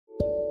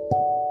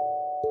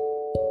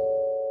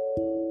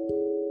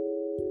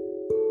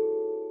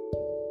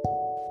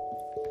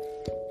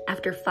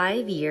After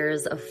 5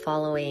 years of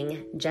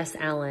following Jess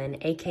Allen,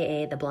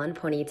 aka the Blonde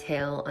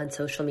Ponytail, on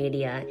social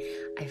media,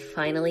 I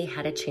finally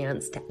had a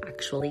chance to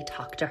actually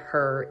talk to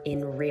her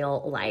in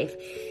real life.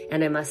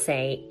 And I must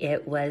say,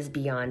 it was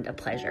beyond a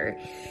pleasure.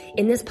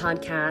 In this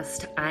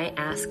podcast, I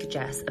ask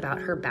Jess about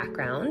her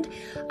background,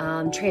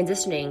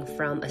 transitioning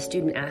from a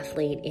student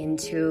athlete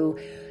into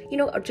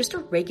just a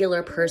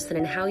regular person,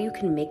 and how you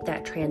can make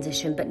that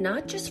transition, but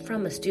not just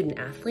from a student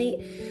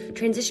athlete,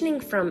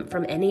 transitioning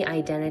from any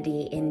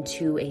identity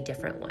into a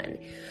different one.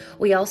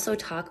 We also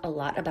talk a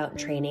lot about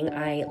training.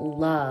 I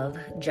love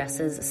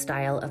Jess's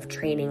style of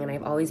training, and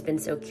I've always been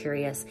so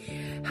curious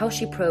how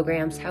she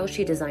programs, how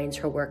she designs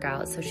her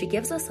workouts. So she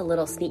gives us a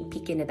little sneak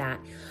peek into that.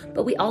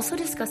 But we also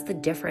discuss the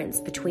difference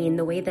between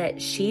the way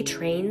that she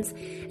trains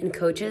and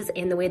coaches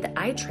and the way that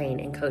I train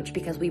and coach,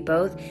 because we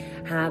both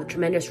have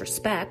tremendous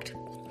respect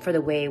for the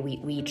way we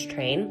each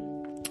train,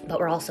 but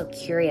we're also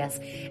curious,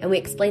 and we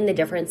explain the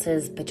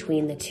differences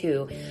between the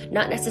two,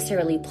 not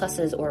necessarily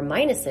pluses or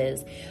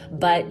minuses,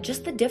 but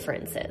just the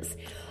differences.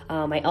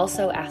 I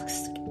also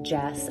asked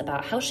Jess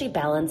about how she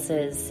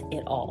balances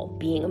it all,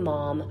 being a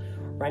mom,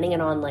 running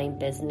an online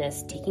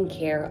business, taking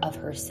care of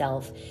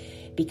herself,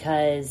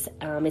 because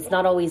it's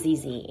not always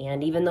easy.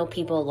 And even though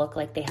people look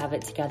like they have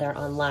it together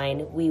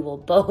online, we will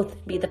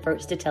both be the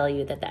first to tell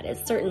you that that is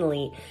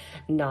certainly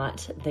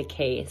not the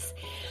case.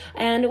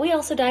 And we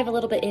also dive a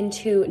little bit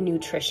into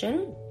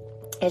nutrition.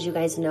 As you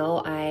guys know,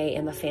 I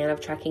am a fan of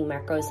tracking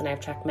macros, and I've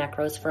tracked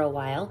macros for a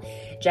while.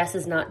 Jess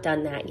has not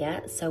done that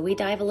yet. So we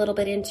dive a little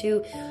bit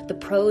into the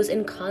pros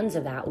and cons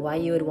of that, why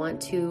you would want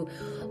to,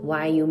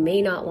 why you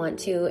may not want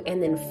to.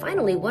 And then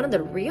finally, one of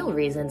the real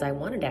reasons I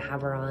wanted to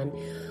have her on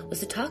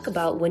was to talk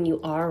about when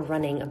you are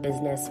running a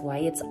business, why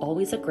it's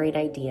always a great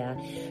idea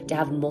to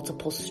have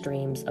multiple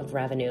streams of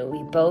revenue.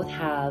 We both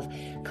have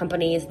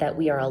companies that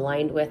we are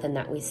aligned with and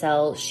that we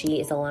sell.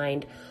 She is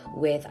aligned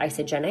with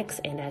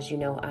Isagenix, and as you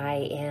know,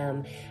 I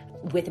am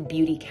with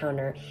Beauty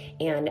Counter,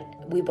 and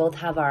we both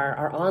have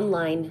our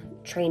online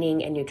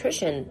training and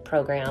nutrition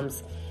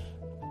programs,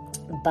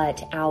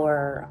 but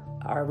our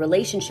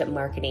relationship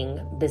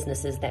marketing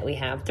businesses that we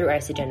have through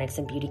Isagenix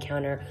and Beauty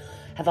Counter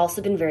have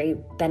also been very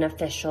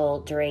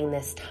beneficial during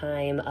this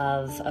time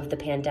of the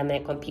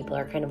pandemic, when people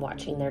are kind of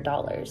watching their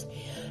dollars.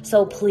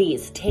 So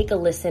please take a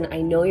listen.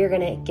 I know you're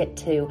going to get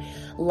to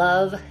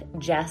love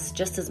Jess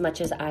just as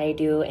much as I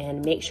do,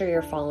 and make sure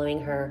you're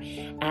following her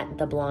at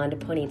The Blonde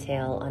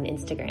Ponytail on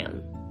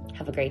Instagram.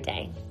 Have a great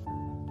day.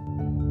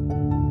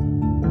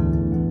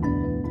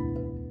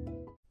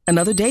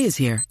 Another day is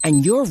here,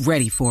 and you're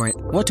ready for it.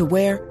 What to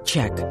wear?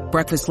 Check.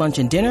 Breakfast, lunch,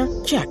 and dinner?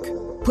 Check.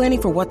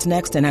 Planning for what's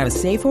next and how to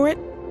save for it?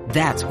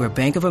 That's where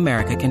Bank of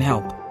America can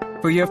help.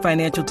 For your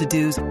financial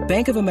to-dos,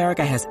 Bank of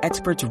America has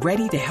experts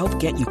ready to help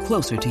get you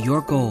closer to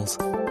your goals.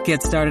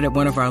 Get started at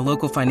one of our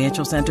local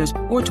financial centers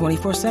or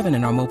 24/7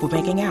 in our mobile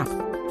banking app.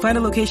 Find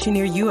a location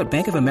near you at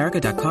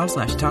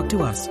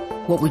bankofamerica.com/talktous.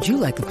 What would you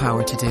like the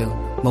power to do?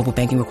 Mobile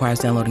banking requires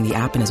downloading the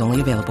app and is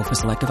only available for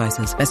select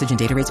devices. Message and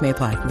data rates may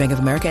apply. Bank of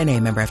America N.A.,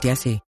 member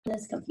FDIC.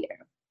 This computer.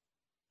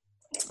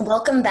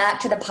 Welcome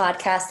back to the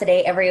podcast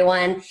today,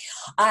 everyone.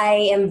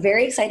 I am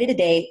very excited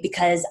today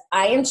because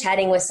I am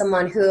chatting with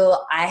someone who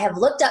I have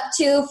looked up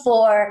to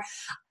for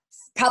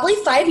probably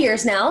 5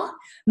 years now.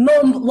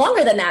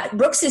 Longer than that.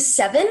 Brooks is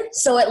 7,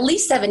 so at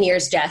least 7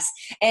 years, Jess.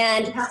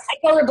 And I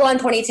call her Blonde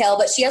Ponytail,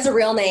 but she has a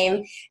real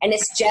name, and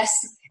it's Jess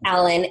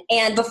Allen.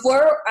 And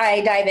before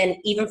I dive in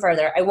even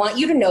further, I want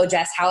you to know,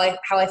 Jess, how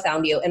I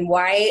found you and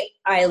why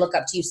I look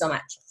up to you so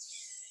much,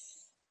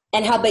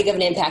 and how big of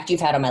an impact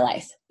you've had on my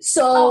life.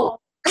 So,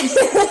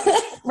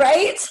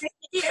 right? Thank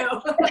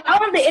you.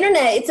 Out of the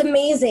internet, it's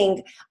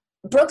amazing.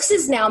 Brooks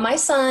is now my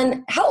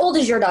son. How old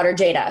is your daughter,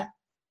 Jada?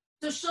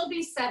 So she'll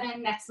be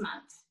 7 next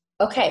month.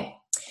 Okay.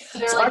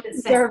 They're So like the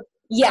same.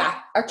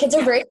 our kids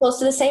are very close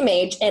to the same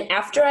age. And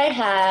after I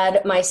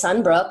had my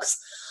son, Brooks,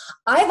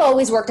 I've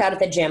always worked out at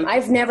the gym.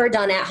 I've never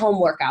done at-home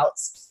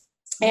workouts.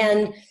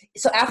 And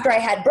so after I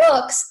had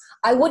Brooks,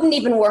 I wouldn't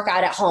even work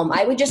out at home.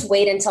 I would just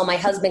wait until my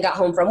husband got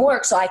home from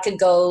work so I could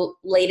go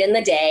late in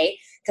the day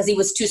because he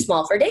was too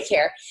small for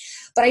daycare.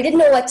 But I didn't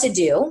know what to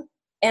do,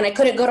 and I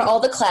couldn't go to all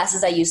the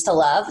classes I used to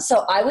love.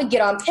 So I would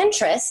get on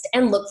Pinterest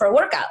and look for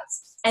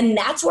workouts. And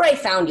that's where I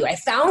found you. I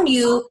found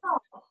you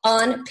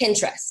on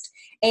Pinterest.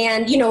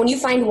 And, when you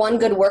find one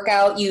good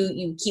workout,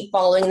 you keep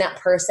following that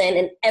person.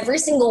 And every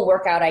single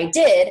workout I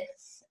did,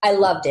 I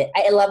loved it.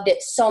 I loved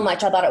it so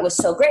much. I thought it was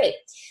so great.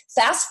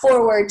 Fast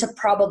forward to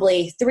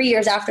probably 3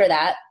 years after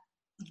that,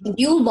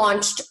 you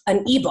launched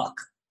an ebook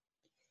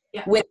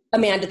with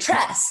Amanda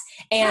Tress.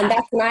 And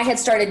that's when I had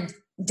started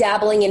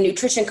dabbling in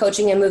nutrition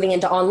coaching and moving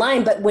into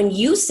online. But when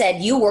you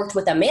said you worked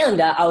with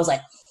Amanda, I was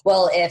like,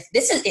 well, if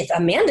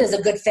Amanda is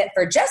a good fit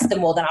for Jess,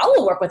 then I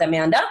will work with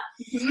Amanda.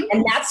 Mm-hmm.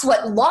 And that's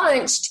what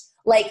launched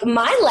like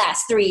my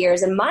last 3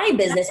 years in my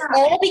business,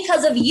 all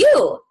because of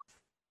you.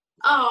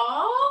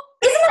 Oh,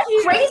 isn't that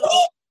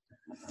crazy?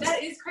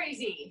 That is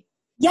crazy.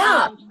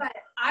 Yeah. But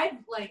I've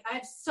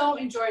so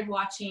enjoyed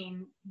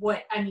watching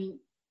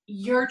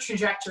your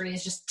trajectory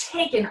is just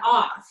taken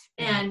off.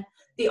 And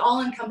the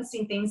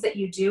all-encompassing things that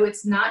you do.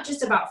 It's not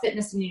just about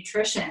fitness and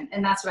nutrition.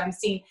 And that's what I'm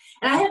seeing.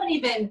 And I haven't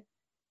even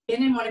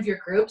been in one of your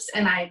groups,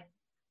 and I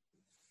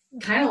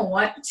kind of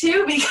want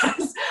to,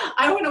 because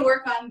I want to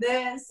work on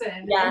this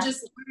and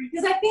just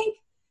because I think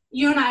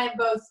you and I have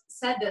both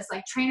said this,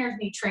 like trainers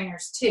need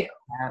trainers too.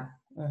 Yeah.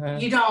 Mm-hmm.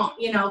 You don't,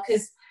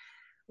 because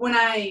when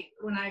I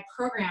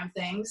program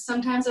things,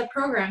 sometimes I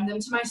program them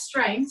to my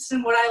strengths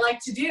and what I like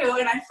to do,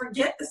 and I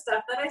forget the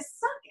stuff that I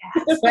suck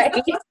at.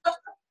 Right.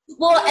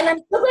 Well, and I'm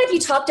so glad you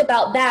talked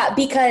about that,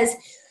 because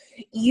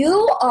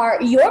your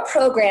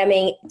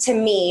programming to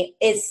me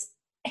is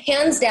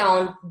hands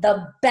down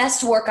the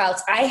best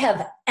workouts I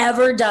have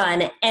ever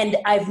done, and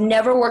I've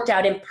never worked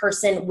out in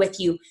person with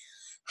you.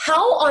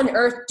 How on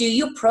earth do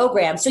you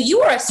program? So you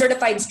are a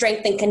certified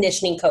strength and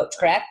conditioning coach,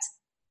 correct?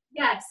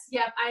 Yes.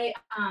 Yep.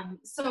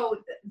 So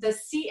the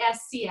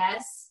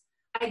CSCS,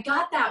 I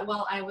got that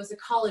while I was a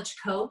college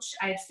coach.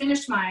 I had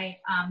finished my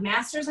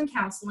master's in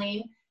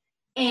counseling,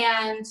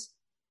 and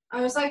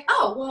I was like,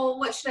 oh, well,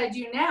 what should I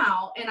do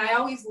now? And I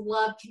always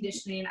loved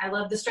conditioning. I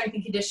love the strength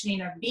and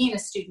conditioning of being a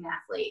student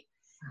athlete.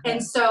 Mm-hmm.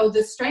 And so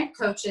the strength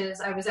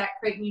coaches, I was at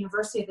Creighton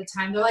University at the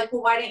time, they're like,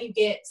 well, why don't you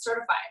get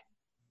certified?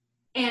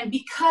 And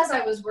because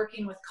I was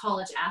working with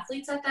college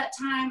athletes at that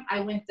time, I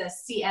went the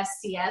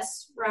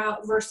CSCS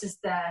route versus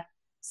the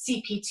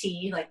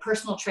CPT, like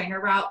personal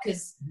trainer route,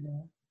 because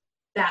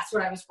that's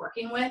what I was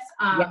working with.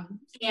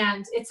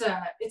 And it's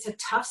a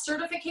tough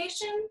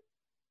certification.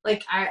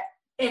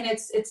 And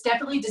it's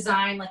definitely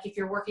designed, like if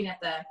you're working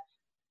at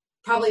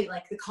probably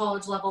like the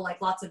college level,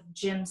 like lots of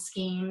gym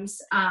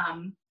schemes,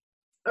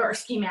 or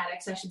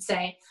schematics, I should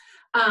say.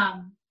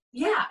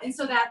 And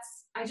so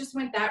I just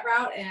went that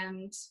route,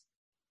 and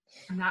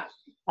I'm not,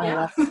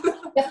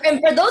 And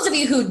for those of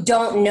you who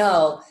don't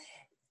know,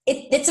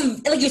 it's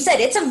like you said,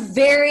 it's a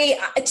very,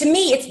 to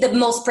me, it's the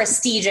most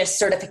prestigious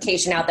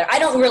certification out there. I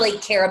don't really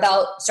care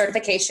about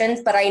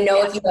certifications, but I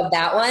know if you have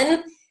that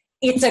one,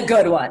 it's a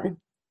good one.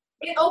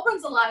 It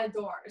opens a lot of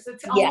doors.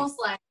 It's almost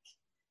like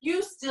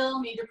you still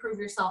need to prove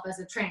yourself as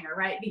a trainer,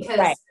 right?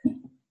 Because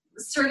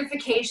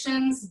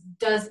certifications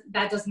does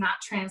not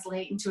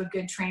translate into a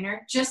good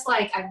trainer. Just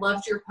like I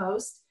loved your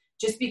post,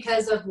 just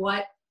because of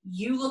what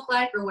you look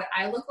like or what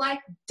I look like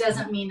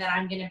doesn't mean that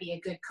I'm going to be a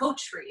good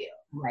coach for you.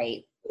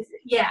 Right.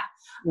 Yeah.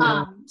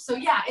 Mm-hmm.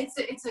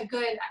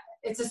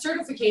 It's a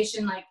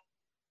certification. Like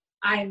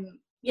I'm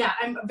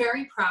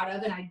very proud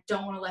of, and I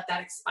don't want to let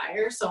that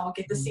expire. So I'll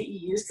get the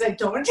CEUs because I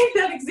don't want to take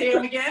that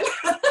exam again.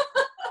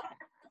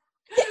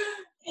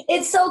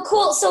 It's so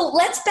cool. So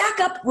let's back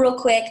up real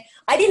quick.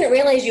 I didn't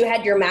realize you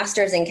had your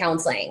master's in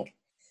counseling.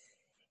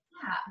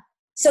 Yeah.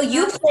 So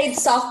you played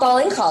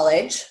softball in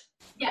college.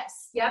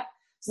 Yes. Yep.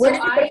 Where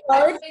did you play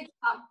college?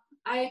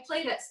 I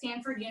played at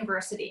Stanford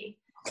University.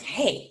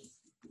 Okay.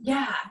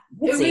 Yeah.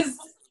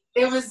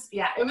 It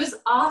was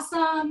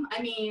awesome.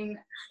 I mean,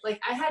 like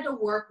I had to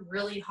work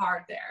really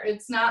hard there.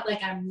 It's not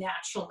like I'm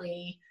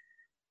naturally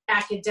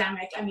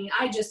academic. I mean,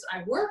 I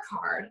work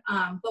hard.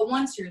 But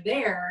once you're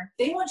there,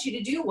 they want you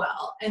to do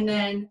well. And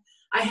then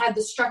I had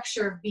the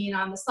structure of being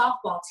on the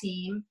softball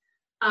team.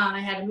 I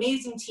had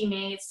amazing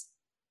teammates.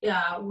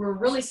 We're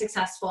really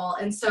successful.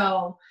 And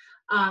so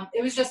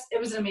it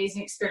was an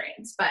amazing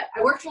experience, but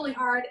I worked really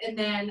hard. And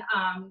then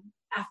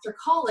after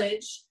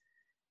college,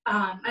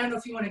 I don't know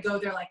if you want to go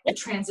there, like the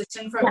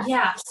transition from,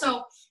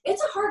 so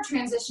it's a hard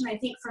transition, I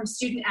think, from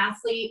student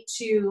athlete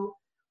to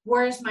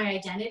where's my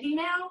identity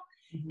now?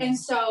 Mm-hmm. And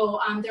so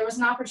there was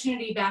an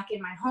opportunity back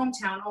in my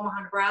hometown,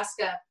 Omaha,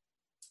 Nebraska,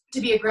 to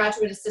be a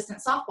graduate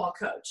assistant softball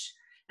coach.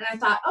 And I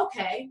thought,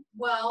 okay,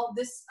 well,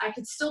 I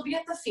could still be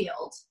at the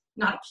field,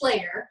 not a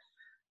player.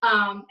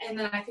 And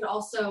then I could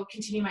also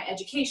continue my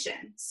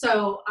education.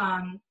 So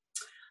I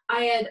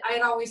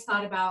had always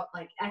thought about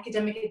like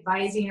academic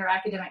advising or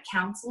academic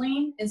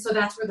counseling. And so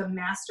that's where the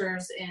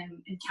master's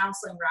in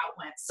counseling route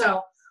went.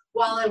 So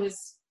while I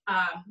was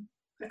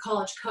a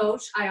college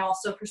coach, I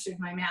also pursued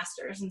my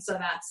master's. And so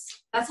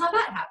that's how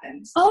that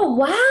happened. Oh,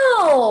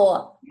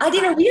 wow. I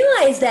didn't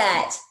realize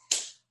that.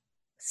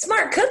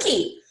 Smart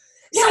cookie.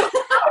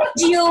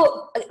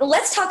 So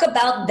let's talk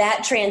about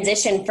that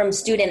transition from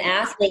student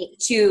athlete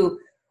to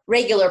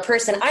regular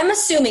person.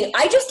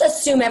 I just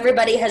assume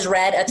everybody has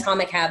read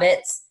Atomic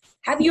Habits.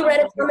 Have you read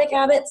Atomic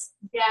Habits?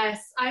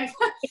 Yes, I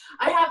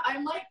have.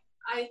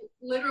 I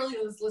literally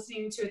was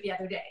listening to it the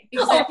other day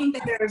because I think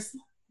that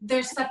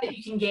there's stuff that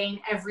you can gain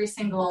every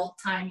single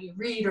time you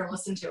read or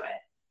listen to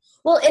it.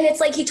 Well, and it's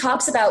like he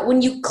talks about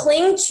when you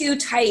cling too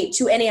tight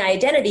to any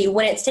identity,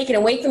 when it's taken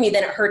away from you,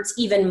 then it hurts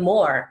even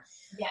more.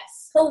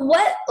 Yes. So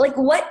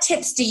what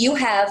tips do you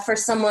have for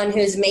someone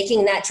who's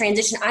making that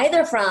transition,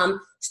 either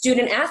from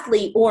student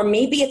athlete or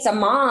maybe it's a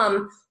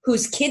mom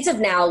whose kids have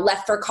now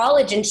left for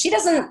college and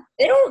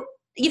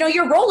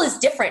your role is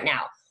different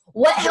now.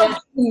 What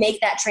helps you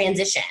make that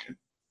transition?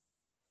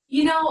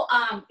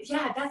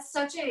 That's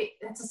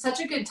such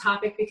a good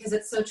topic because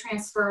it's so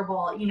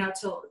transferable,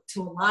 to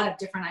a lot of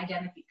different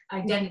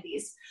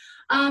identities.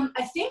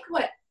 I think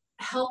what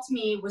helped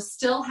me was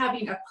still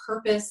having a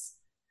purpose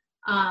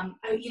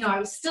I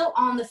was still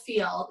on the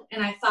field,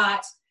 and I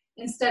thought,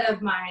 instead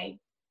of my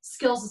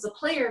skills as a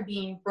player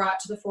being brought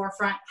to the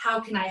forefront, how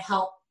can I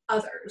help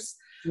others?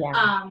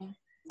 Yeah.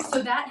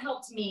 So that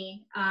helped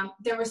me.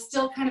 There was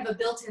still kind of a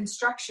built-in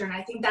structure, and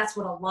I think that's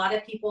what a lot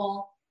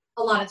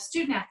of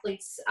student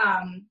athletes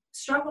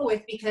struggle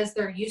with, because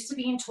they're used to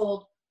being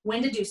told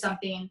when to do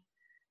something.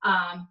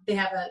 They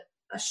have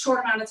a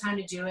short amount of time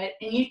to do it.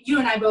 And you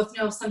and I both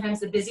know sometimes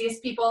the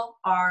busiest people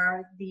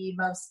are the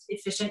most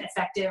efficient,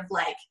 effective,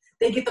 like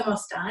they get the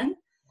most done.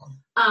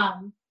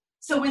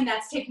 So when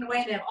that's taken away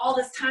and they have all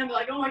this time, they're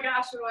like, oh my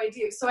gosh, what do I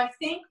do? So I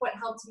think what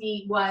helped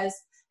me was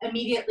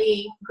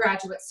immediately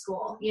graduate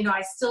school.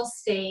 I still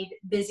stayed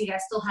busy. I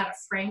still had a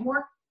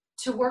framework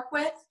to work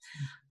with.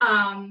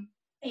 And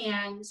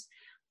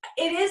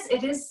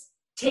it is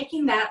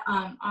taking that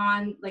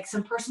on like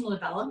some personal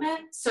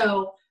development.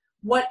 So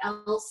what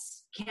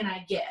else can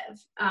I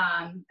give?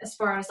 As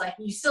far as like,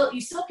 you still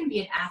can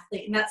be an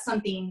athlete. And that's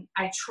something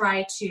I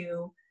try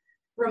to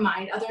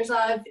remind others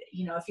of.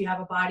 If you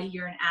have a body,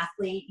 you're an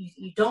athlete.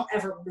 You don't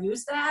ever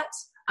lose that.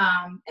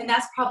 And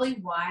that's probably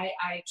why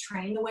I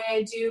train the way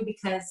I do,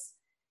 because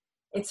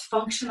it's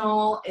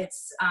functional.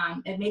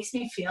 It makes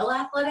me feel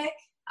athletic.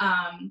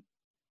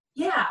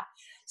 Yeah.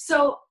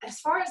 So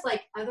as far as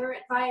like other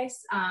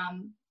advice,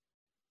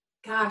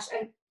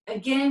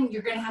 again,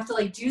 you're going to have to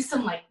like do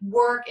some like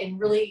work and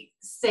really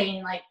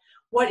saying like,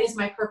 what is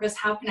my purpose?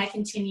 How can I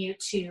continue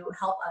to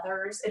help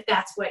others, if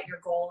that's what your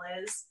goal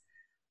is?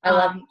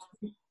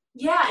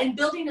 And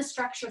building a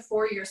structure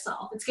for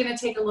yourself. It's going to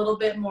take a little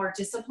bit more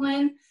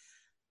discipline,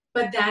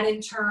 but that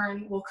in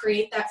turn will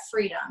create that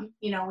freedom,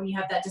 when you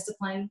have that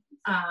discipline.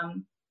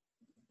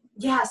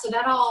 So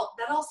that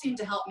all seemed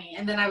to help me.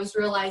 And then I was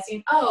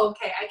realizing,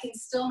 okay, I can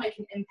still make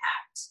an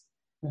impact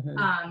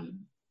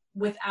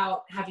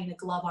without having a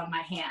glove on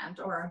my hand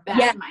or a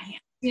bat in my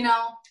hand,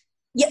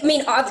 Yeah, I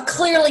mean,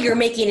 clearly you're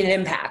making an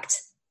impact.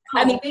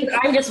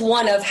 I'm just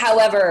one of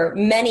however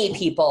many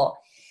people.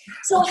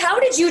 So how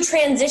did you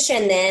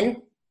transition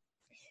then?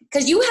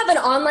 Because you have an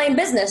online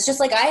business,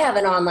 just like I have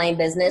an online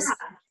business.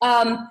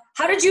 Yeah.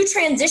 How did you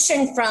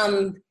transition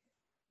from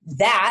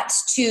that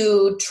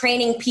to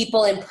training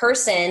people in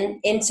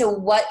person into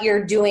what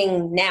you're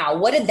doing now?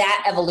 What did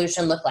that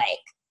evolution look like?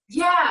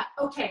 Yeah.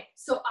 Okay.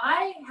 So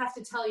I have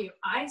to tell you,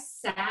 I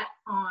sat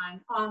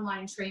on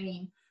online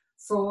training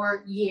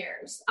for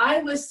years.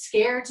 I was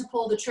scared to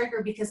pull the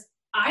trigger because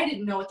I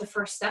didn't know what the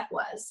first step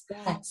was.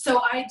 Yeah. So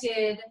I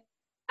did,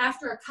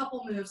 after a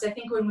couple moves, I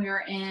think when we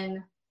were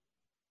in,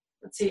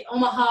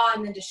 Omaha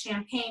and then to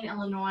Champaign,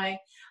 Illinois,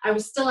 I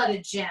was still at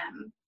a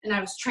gym and I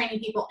was training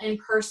people in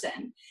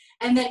person,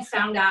 and then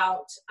found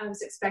out I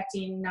was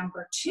expecting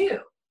number 2,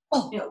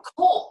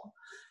 Cole.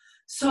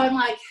 So I'm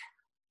like,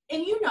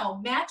 and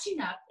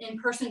matching up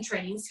in-person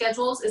training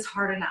schedules is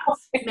hard enough.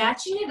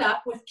 Matching it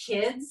up with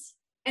kids,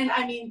 and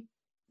I mean,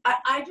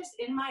 I just,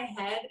 in my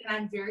head, and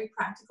I'm very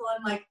practical,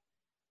 I'm like,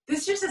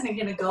 this just isn't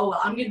going to go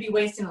well. I'm going to be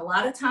wasting a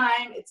lot of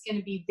time. It's going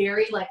to be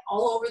very like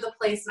all over the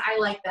place. And I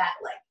like that,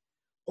 like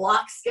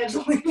block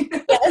scheduling.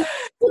 Yes.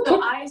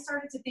 So I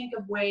started to think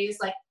of ways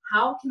like,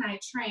 how can I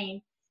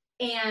train?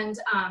 And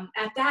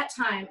at that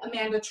time,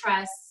 Amanda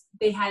Tress,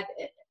 they had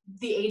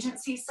the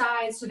agency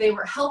side. So they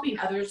were helping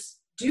others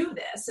do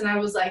this. And I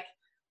was like,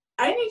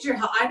 I need your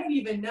help. I don't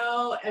even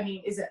know. I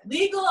mean, is it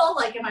legal?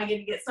 Like, am I going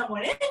to get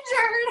someone injured?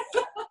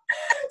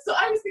 So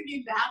I was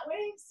thinking that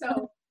way.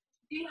 So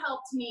she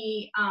helped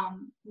me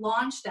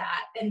launch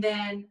that. And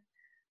then,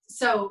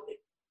 so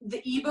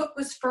the ebook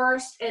was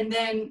first, and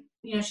then,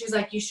 she's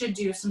like, you should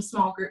do some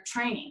small group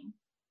training.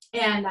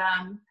 And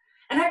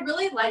I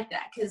really liked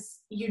that, because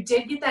you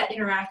did get that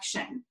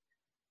interaction.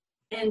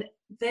 And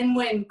then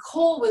when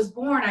Cole was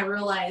born, I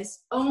realized,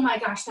 oh my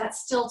gosh, that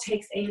still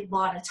takes a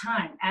lot of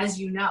time, as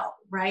you know,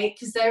 right?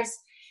 Because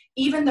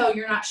even though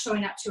you're not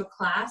showing up to a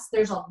class,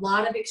 there's a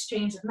lot of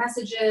exchange of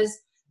messages,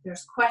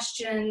 there's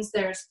questions,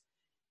 there's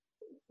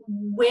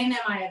when am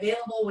I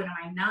available, when am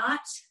I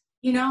not,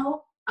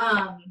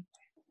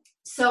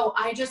 so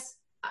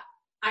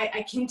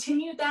I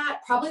continued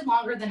that probably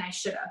longer than I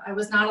should have. I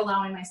was not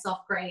allowing myself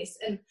grace,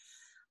 and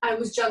I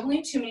was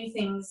juggling too many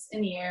things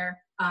in the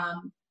air.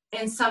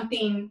 And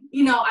something,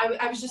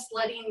 I was just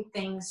letting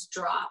things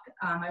drop.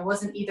 I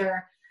wasn't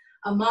either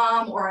a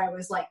mom, or I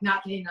was like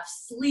not getting enough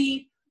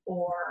sleep,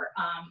 or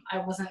I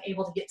wasn't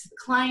able to get to the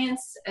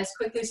clients as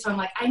quickly. So I'm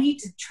like, I need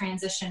to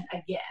transition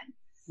again.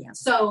 Yeah.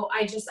 So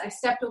I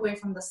stepped away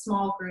from the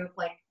small group,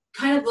 like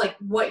kind of like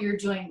what you're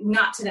doing,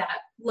 not to that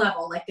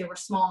level. Like they were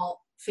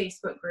small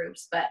Facebook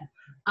groups, but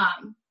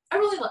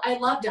I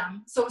loved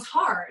them. So it was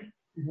hard,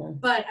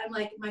 but I'm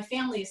like, my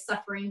family is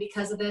suffering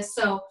because of this.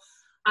 So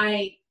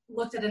I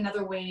looked at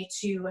another way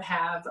to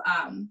have,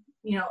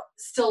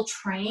 still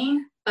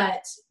train,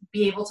 but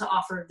be able to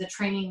offer the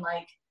training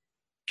like,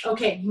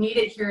 okay, you need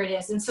it, here it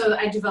is. And so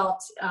I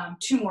developed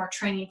 2 more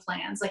training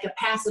plans, like a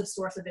passive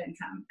source of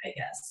income, I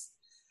guess.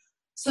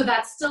 So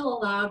that still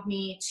allowed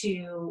me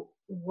to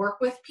work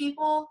with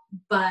people,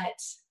 but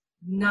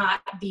not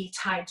be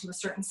tied to a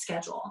certain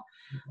schedule.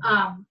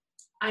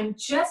 I'm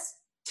just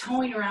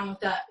toying around with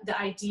the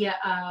idea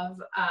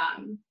of,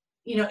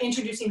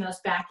 introducing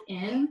those back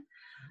in.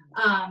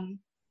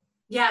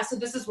 So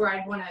this is where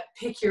I'd want to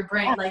pick your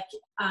brain. Like,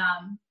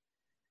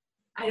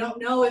 I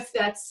don't know if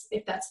that's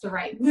the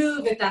right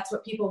move, if that's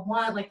what people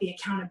want, like the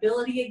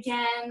accountability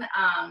again.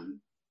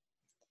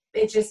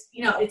 It just,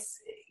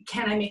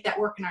 can I make that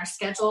work in our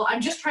schedule?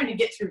 I'm just trying to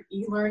get through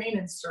e-learning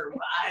and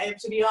survive,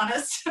 to be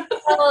honest.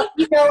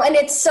 Well, and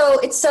it's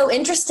so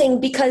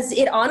interesting because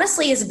it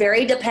honestly is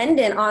very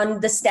dependent on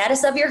the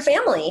status of your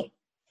family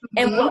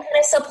and what kind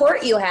of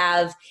support you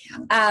have.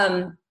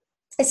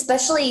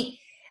 Especially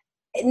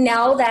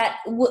now that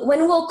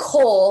when will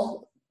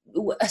Cole,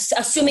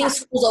 assuming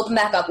schools open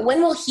back up,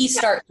 when will he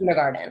start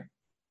kindergarten?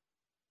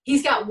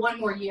 He's got one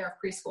more year of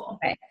preschool.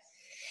 Okay.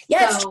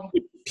 Yeah, so,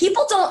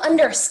 people don't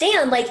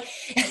understand. Like,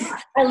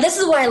 and this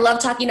is why I love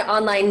talking to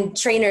online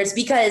trainers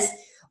because,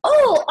 I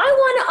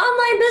want an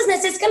online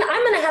business.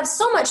 I'm going to have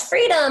so much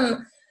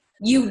freedom.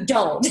 You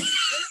don't.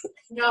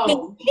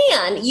 No.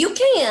 You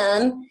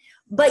can,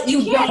 but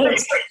you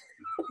don't.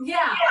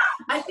 Yeah,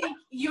 I think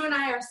you and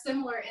I are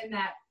similar in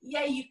that,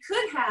 you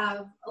could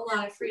have a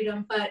lot of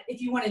freedom, but if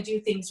you want to do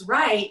things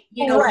right,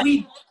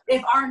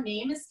 if our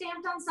name is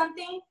stamped on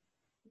something,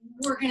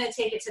 we're going to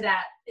take it to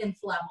that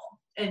nth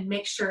level and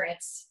make sure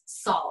it's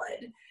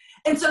solid.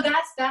 And so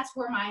that's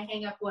where my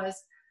hang up was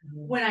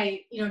when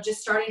I,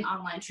 just starting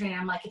online training.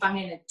 I'm like, if I'm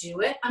going to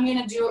do it, I'm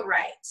going to do it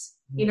right.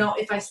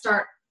 If I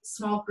start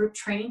small group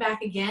training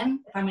back again,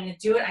 if I'm going to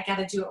do it, I got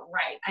to do it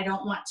right. I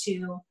don't want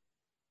to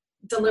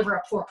deliver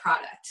a poor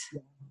product.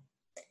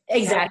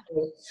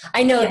 Exactly.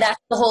 I know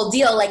that's the whole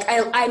deal. Like,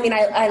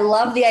 I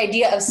love the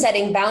idea of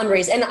setting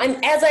boundaries, and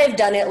as I've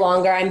done it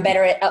longer, I'm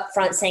better at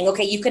upfront saying,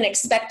 okay, you can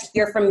expect to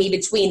hear from me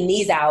between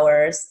these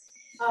hours.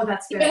 Oh,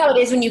 that's good. You know how it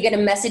is when you get a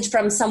message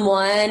from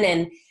someone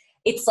and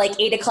it's like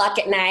 8:00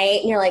 at night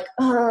and you're like,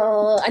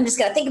 oh, I'm just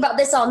going to think about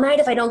this all night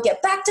if I don't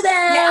get back to them.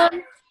 Yeah.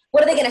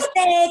 What are they going to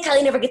say?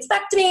 Kylie never gets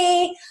back to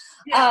me.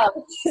 Yeah.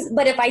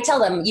 But if I tell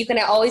them, you can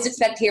always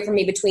expect to hear from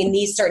me between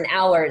these certain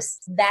hours,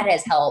 that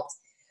has helped.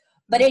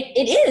 But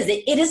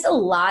it is a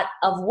lot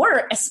of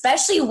work,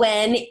 especially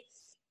when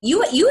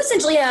you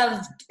essentially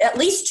have at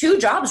least 2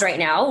 jobs right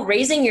now,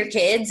 raising your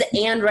kids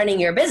and running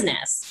your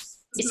business.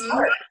 It's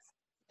hard.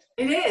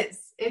 It is.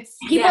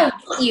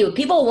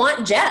 People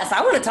want Jess.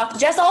 I want to talk to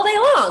Jess all day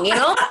long,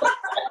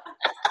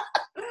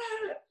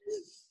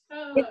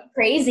 It's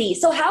crazy.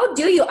 So how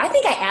do you, I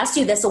think I asked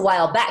you this a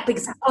while back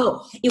because,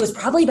 it was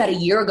probably about a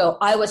year ago.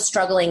 I was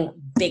struggling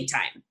big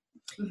time,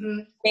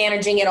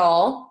 managing it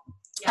all.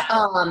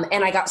 Yeah.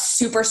 And I got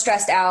super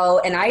stressed out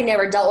and I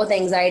never dealt with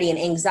anxiety, and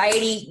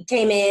anxiety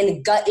came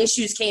in, gut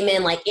issues came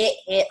in, like it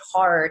hit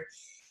hard.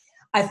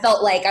 I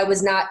felt like I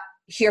was not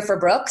here for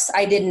Brooks.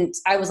 I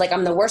was like,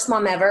 I'm the worst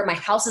mom ever. My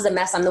house is a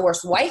mess. I'm the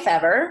worst wife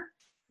ever.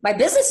 My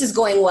business is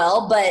going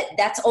well, but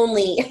that's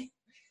only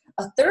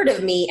a third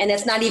of me. And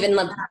it's not even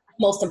the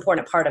most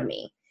important part of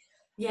me.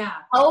 Yeah.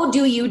 How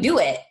do you do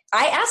it?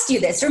 I asked you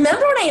this.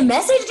 Remember when I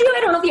messaged you?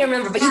 I don't know if you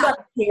remember, but you got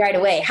me right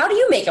away. How do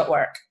you make it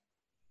work?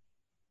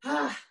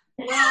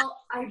 Well,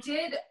 I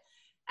did,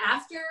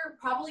 after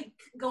probably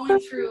going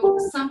through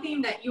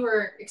something that you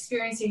were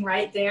experiencing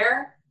right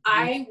there,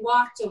 I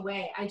walked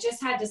away. I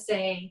just had to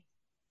say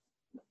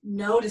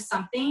no to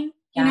something,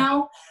 you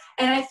know?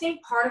 And I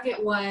think part of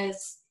it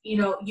was,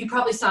 you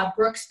probably saw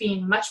Brooks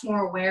being much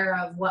more aware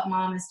of what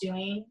mom is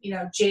doing.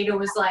 Jada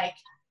was like,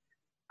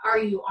 are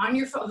you on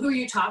your phone? Who are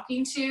you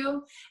talking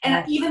to?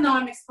 And even though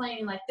I'm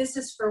explaining like this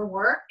is for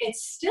work, it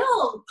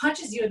still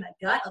punches you in the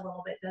gut a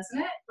little bit, doesn't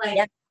it?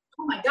 Like,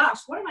 oh my gosh,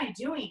 what am I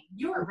doing?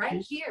 You are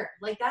right here.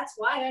 Like, that's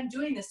why I'm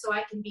doing this, so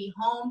I can be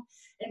home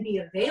and be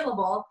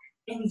available.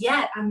 And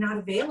yet I'm not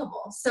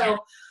available. So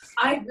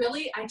I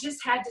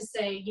just had to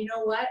say, you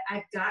know what?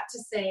 I've got to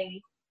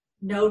say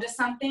no to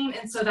something.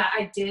 And so that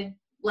I did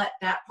let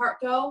that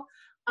part go.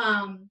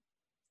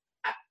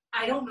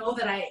 I don't know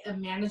that I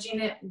am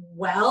managing it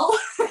well.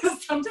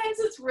 Sometimes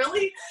it's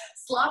really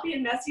sloppy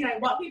and messy. And I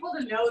want people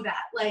to know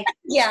that. Like,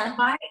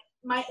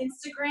 my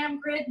Instagram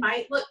grid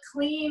might look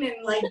clean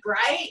and like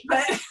bright,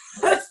 but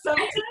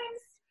sometimes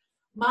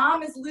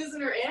mom is losing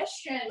her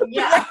ish. And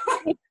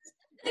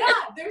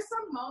there's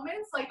some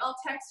moments like I'll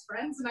text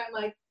friends and I'm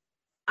like,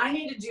 I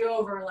need a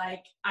do-over.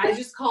 Like, I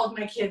just called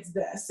my kids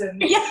this, and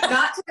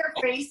not to their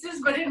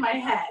faces, but in my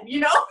head, And you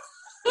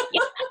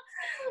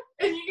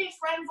need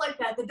friends like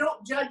that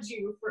don't judge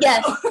you.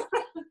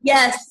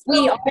 Yes,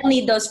 we all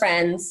need those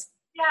friends.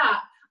 Yeah,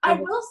 I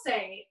will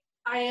say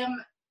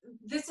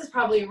this is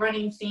probably a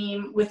running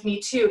theme with me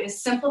too,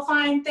 is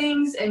simplifying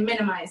things and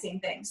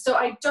minimizing things. So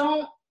I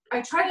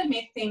try to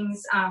make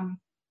things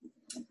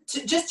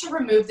just to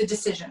remove the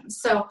decisions.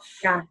 So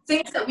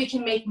things that we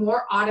can make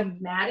more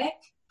automatic,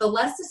 the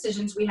less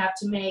decisions we have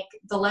to make,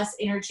 the less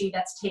energy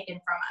that's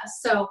taken from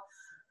us. So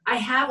I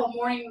have a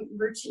morning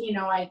routine,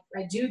 I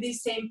do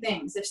these same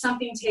things. If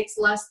something takes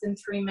less than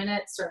 2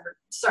 minutes, then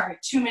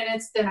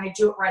I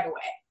do it right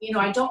away.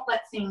 I don't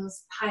let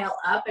things pile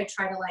up. I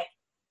try to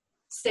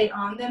stay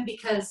on them,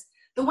 because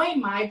the way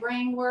my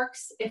brain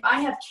works, if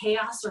I have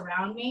chaos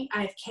around me,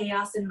 I have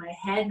chaos in my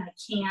head, and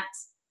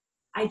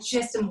I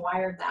just am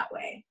wired that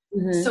way.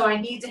 Mm-hmm. So I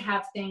need to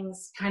have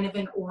things kind of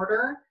in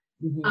order,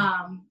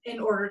 in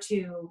order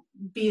to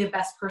be the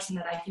best person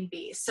that I can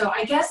be. So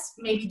I guess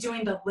maybe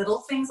doing the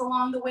little things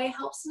along the way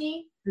helps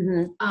me.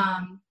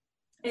 Mm-hmm.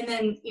 And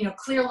then,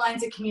 clear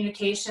lines of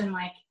communication,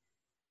 like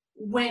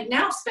when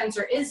now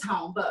Spencer is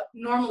home, but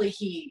normally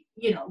he,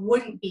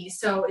 wouldn't be.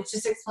 So it's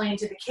just explaining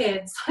to the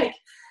kids, like,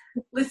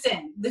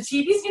 listen, the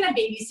TV's going to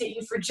babysit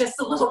you for just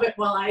a little bit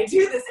while I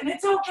do this. And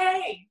it's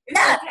okay. It's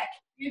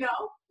okay.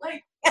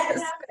 Like, yes.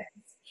 It happens.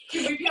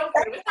 Can we be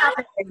okay with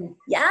that?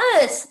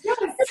 Yes.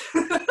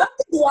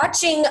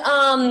 Watching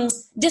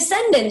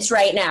Descendants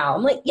right now.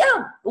 I'm like,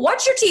 yeah,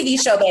 watch your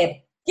TV show, babe.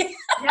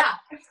 Yeah.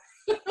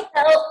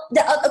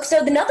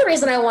 So another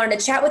reason I wanted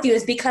to chat with you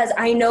is because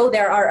I know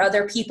there are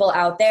other people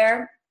out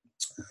there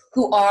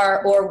who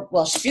are,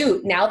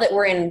 now that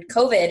we're in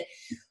COVID,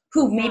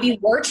 who maybe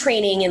were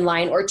training in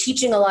line or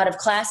teaching a lot of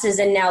classes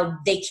and now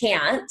they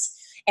can't.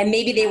 And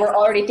maybe they were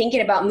already thinking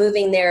about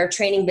moving their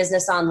training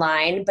business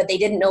online, but they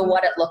didn't know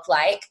what it looked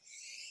like.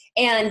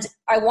 And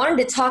I wanted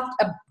to talk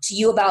to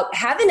you about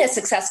having a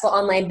successful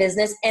online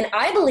business. And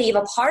I believe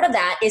a part of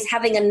that is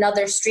having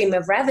another stream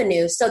of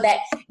revenue so that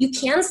you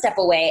can step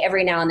away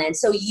every now and then.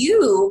 So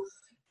you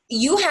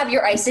have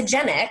your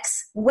Isagenix.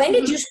 When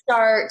did you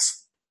start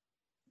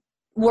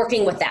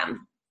working with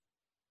them?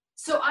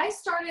 So I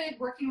started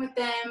working with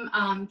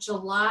them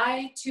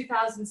July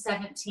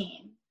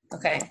 2017.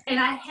 Okay. And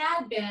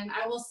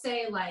I will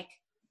say, like,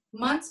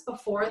 months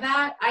before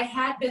that, I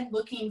had been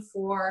looking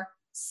for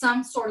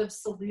some sort of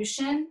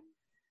solution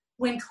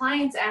when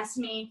clients asked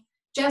me,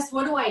 Jess,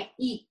 what do I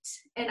eat?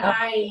 And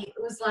I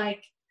was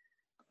like,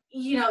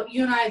 you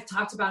and I have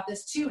talked about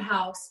this too,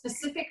 how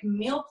specific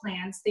meal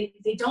plans, they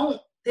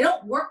don't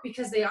work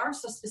because they are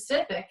so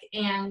specific.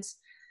 And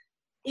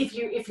if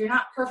you're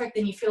not perfect,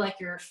 then you feel like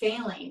you're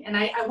failing. And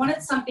I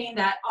wanted something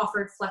that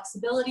offered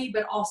flexibility,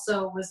 but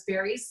also was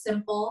very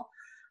simple.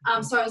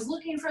 So I was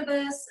looking for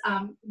this.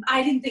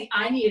 I didn't think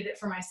I needed it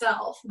for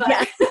myself, but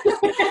I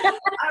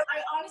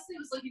honestly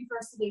was looking for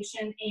a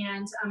solution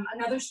and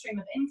another stream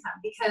of income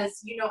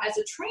because, as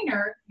a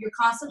trainer, you're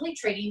constantly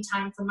trading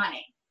time for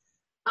money.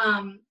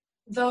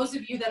 Those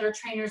of you that are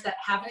trainers that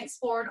haven't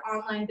explored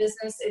online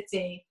business, it's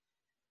a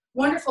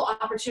wonderful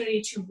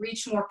opportunity to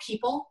reach more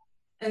people.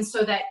 And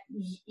so that,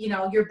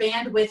 your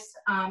bandwidth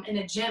in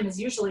a gym is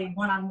usually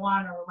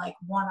one-on-one or like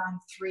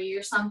 1-on-3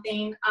 or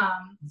something.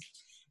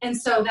 And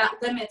so that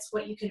limits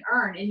what you can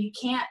earn. And you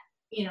can't,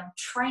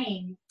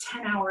 train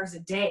 10 hours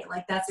a day.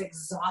 Like, that's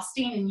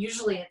exhausting. And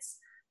usually it's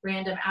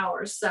random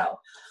hours. So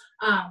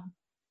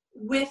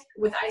with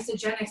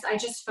Isagenix, I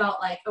just felt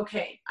like,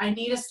 okay, I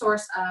need a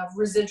source of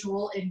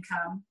residual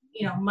income,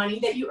 money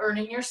that you earn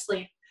in your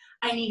sleep.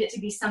 I need it to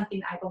be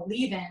something I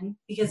believe in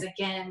because,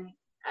 again,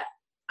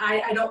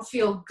 I don't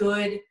feel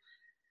good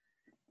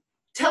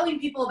telling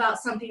people about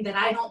something that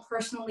I don't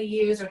personally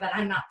use or that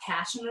I'm not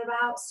passionate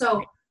about.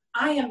 So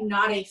I am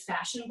not a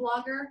fashion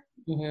blogger,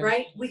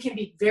 right? We can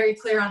be very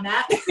clear on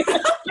that.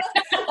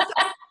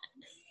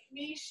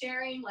 Me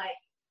sharing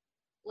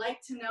like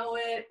to know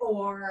it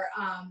or,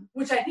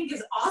 which I think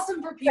is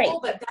awesome for people,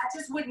 right. But that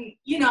just wouldn't,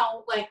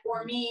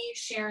 or me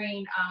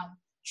sharing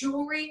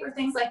jewelry or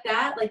things like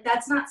that. Like,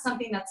 that's not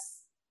something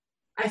that's,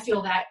 I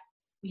feel that,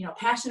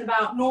 passionate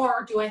about,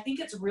 nor do I think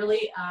it's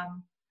really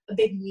a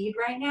big need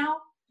right now,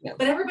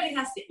 but everybody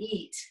has to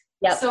eat.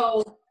 Yep.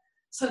 So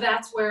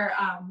that's where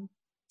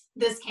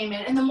this came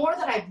in. And the more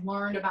that I've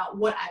learned about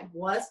what I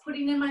was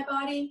putting in my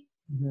body,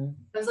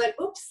 I was like,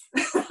 oops,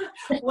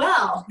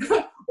 well,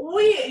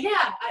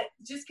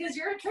 just because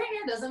you're a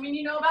trainer doesn't mean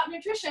you know about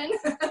nutrition.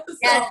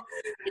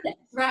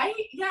 Right?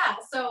 Yeah.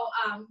 So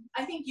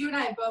I think you and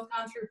I have both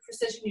gone through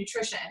Precision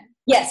Nutrition.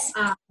 Yes.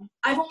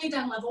 I've only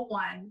done level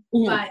 1,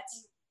 but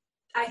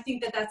I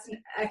think that that's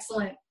an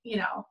excellent,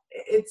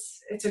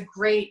 it's a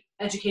great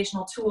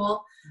educational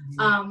tool.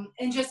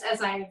 And just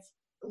as I've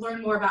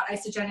learned more about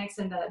Isagenix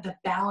and the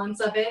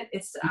balance of it,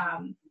 it's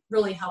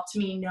really helped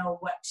me know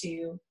what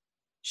to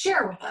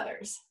share with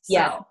others. So.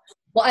 Yeah.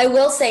 Well, I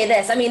will say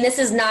this. I mean, this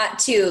is not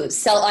to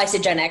sell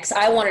Isagenix.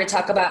 I wanted to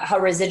talk about how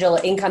residual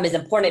income is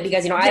important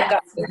because, I've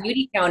got a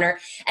beauty counter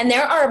and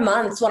there are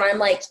months when I'm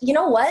like, you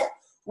know what?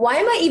 Why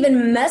am I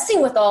even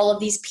messing with all of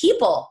these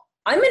people?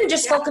 I'm going to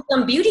just focus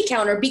on beauty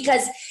counter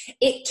because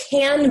it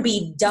can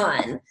be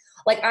done.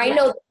 Like, I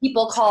know that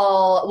people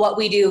call what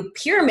we do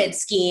pyramid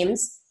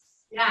schemes.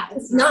 Yeah.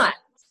 It's not.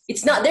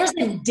 There's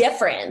a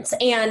difference.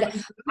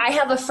 And I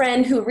have a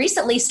friend who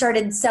recently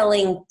started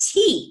selling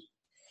tea.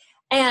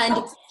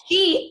 And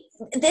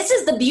this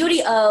is the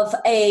beauty of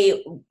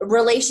a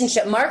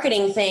relationship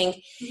marketing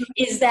thing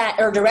is that,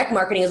 or direct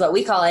marketing is what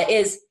we call it,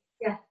 is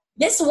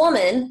this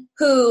woman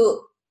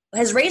who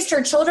has raised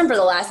her children for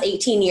the last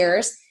 18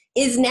 years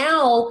is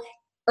now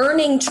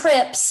earning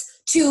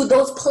trips to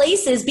those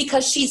places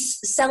because she's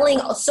selling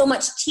so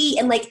much tea.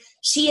 And like,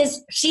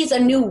 she's a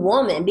new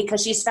woman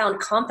because she's found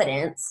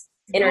confidence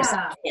in her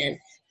skin.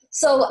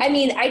 So, I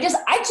mean, I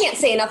can't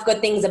say enough good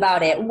things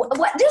about it.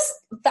 Just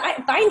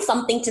find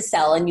something to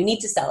sell, and you need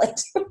to sell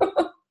it.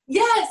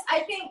 Yes,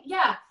 I think,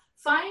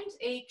 find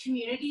a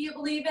community you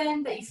believe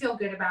in that you feel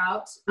good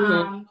about,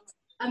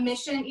 a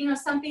mission,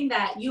 something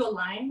that you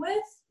align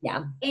with.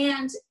 Yeah.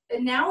 And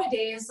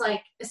nowadays,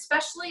 like,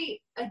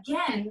 especially,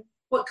 again,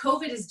 what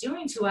COVID is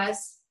doing to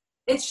us,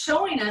 it's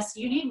showing us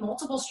you need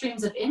multiple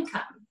streams of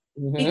income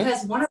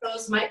because one of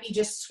those might be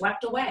just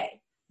swept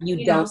away.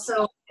 You know,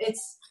 so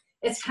it's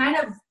kind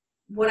of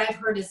what I've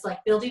heard is like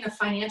building a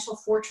financial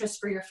fortress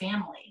for your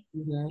family.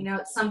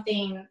 It's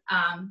something,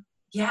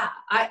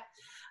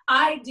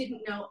 I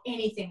didn't know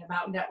anything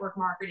about network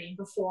marketing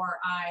before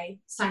I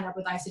signed up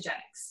with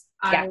Isagenix.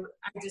 I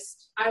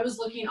was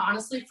looking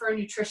honestly for a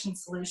nutrition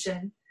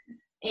solution.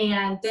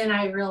 And then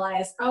I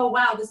realized, oh,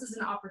 wow, this is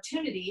an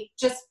opportunity,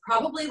 just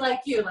probably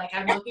like you, like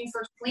I'm looking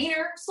for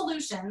cleaner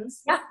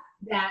solutions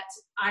that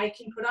I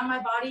can put on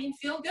my body and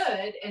feel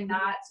good and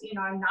not,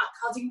 I'm not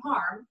causing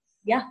harm.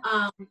 Yeah.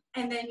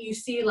 And then you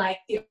see like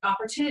the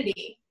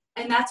opportunity,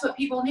 and that's what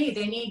people need.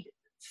 They need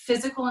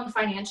physical and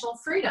financial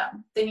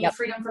freedom. They need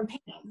freedom from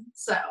pain.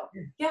 So,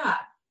 yeah.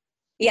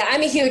 Yeah,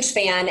 I'm a huge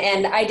fan.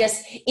 And I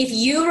just,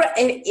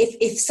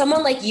 if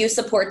someone like you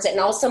supports it, and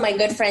also my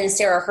good friend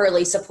Sarah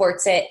Hurley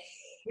supports it,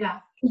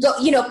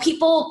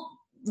 people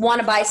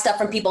want to buy stuff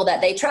from people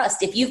that they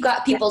trust. If you've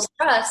got people's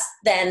trust,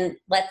 then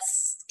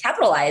let's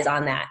capitalize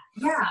on that.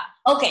 Yeah.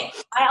 Okay.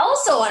 I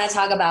also want to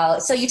talk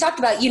about, so you talked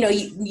about,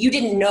 you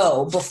didn't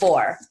know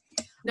before.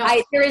 No.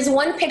 There is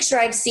one picture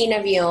I've seen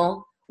of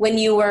you when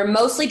you were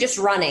mostly just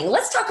running.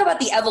 Let's talk about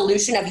the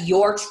evolution of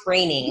your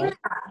training. Yeah.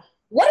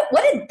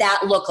 What did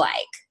that look like?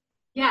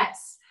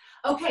 Yes.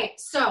 Okay.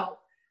 So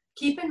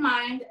keep in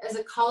mind, as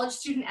a college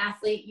student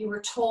athlete, you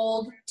were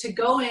told to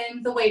go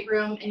in the weight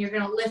room and you're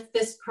going to lift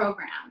this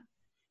program.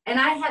 And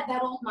I had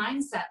that old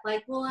mindset,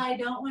 like, well, I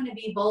don't want to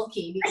be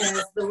bulky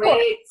because the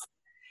weights,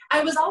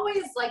 I was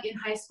always like in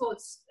high school,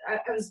 I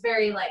was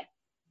very like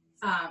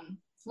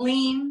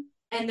lean.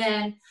 And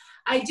then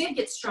I did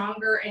get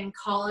stronger in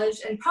college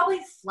and probably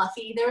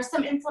fluffy. There was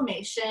some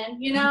inflammation,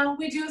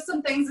 we do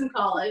some things in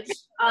college,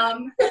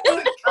 cause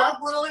a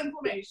little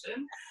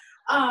inflammation.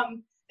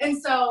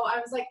 And so I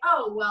was like,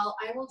 oh, well,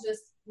 I will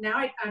just, now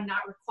I'm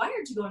not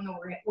required to go in the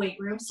weight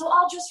room, so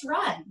I'll just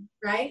run,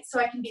 right? So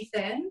I can be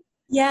thin.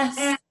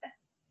 Yes.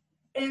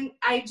 And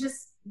I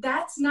just,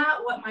 that's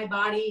not what my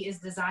body is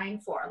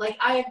designed for. Like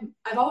I've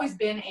always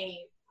been a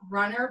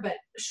runner, but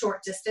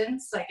short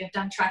distance. Like I've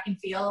done track and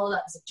field. I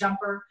was a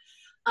jumper.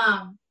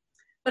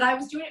 But I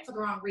was doing it for the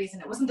wrong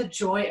reason. It wasn't the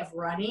joy of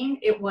running.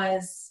 It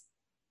was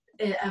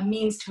a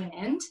means to an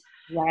end.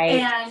 Right.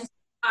 And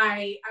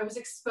I was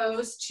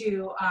exposed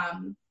to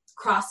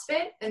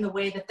CrossFit and the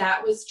way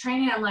that was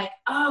training. I'm like,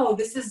 oh,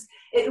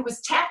 it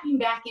was tapping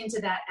back into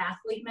that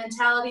athlete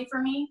mentality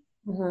for me.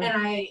 And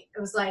I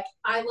was like,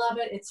 I love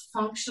it. It's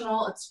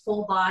functional. It's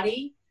full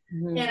body.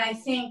 And I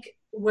think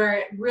where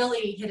it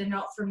really hit a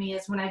note for me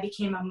is when I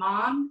became a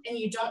mom and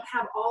you don't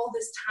have all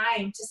this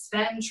time to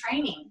spend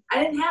training.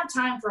 I didn't have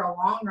time for a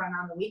long run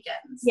on the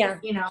weekends. Yeah.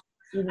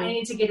 I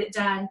need to get it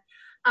done.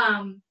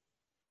 And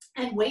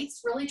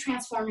weights really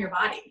transform your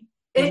body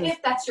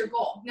if that's your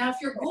goal. Now,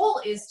 if your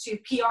goal is to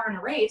PR in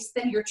a race,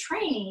 then your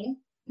training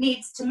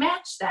needs to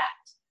match that.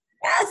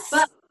 Yes.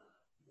 But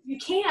you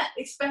can't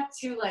expect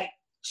to like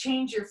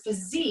change your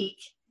physique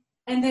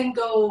and then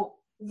go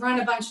run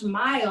a bunch of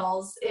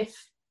miles if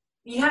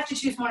you have to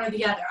choose one or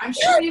the other. I'm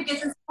sure you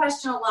get this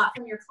question a lot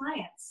from your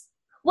clients.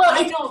 Well,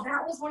 I know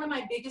that was one of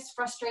my biggest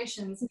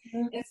frustrations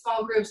in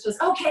small groups was,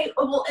 okay,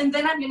 well, and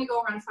then I'm going to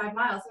go run 5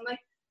 miles. I'm like,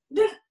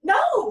 no,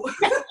 no,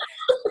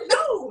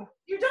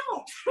 you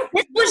don't.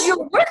 This was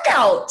your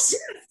workout.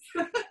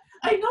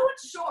 I know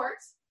it's short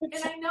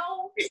and I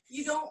know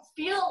you don't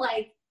feel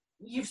like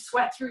you've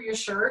sweat through your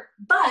shirt,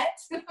 but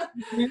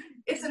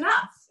it's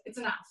enough. It's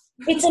enough.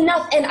 It's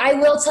enough. And I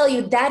will tell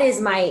you, that is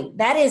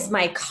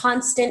my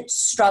constant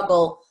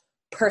struggle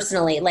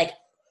personally. Like,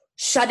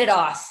 shut it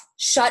off,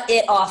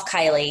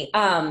 Kylie.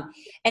 And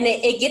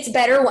it gets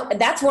better.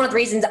 That's one of the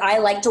reasons I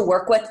like to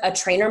work with a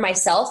trainer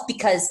myself,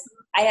 because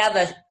I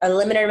have a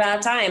limited amount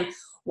of time.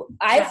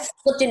 I've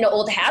slipped into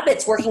old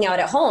habits working out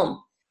at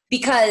home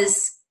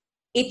because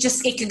it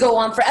could go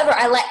on forever.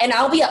 And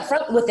I'll be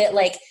upfront with it.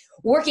 Like,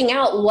 working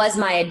out was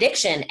my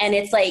addiction. And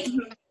it's like,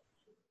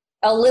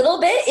 a little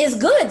bit is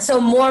good,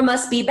 so more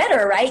must be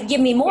better, right? Give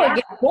me more,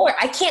 give me more.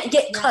 I can't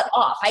get cut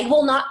off. I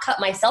will not cut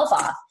myself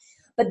off.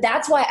 But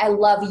that's why I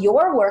love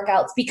your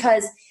workouts,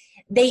 because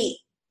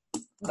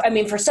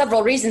for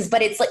several reasons,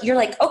 but it's like, you're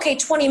like, okay,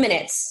 20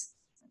 minutes.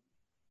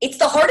 It's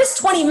the hardest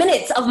 20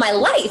 minutes of my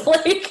life.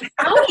 Like,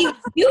 how do you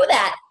do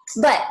that?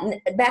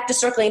 But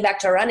circling back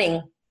to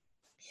running,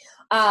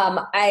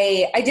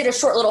 I did a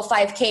short little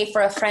 5K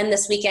for a friend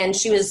this weekend.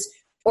 She was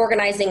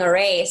organizing a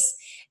race.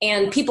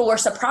 And people were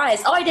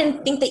surprised. Oh, I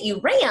didn't think that you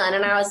ran.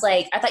 And I was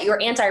like, I thought you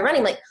were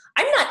anti-running. Like,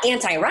 I'm not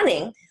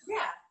anti-running.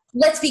 Yeah.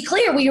 Let's be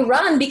clear. We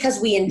run because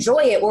we enjoy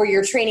it, or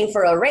you're training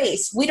for a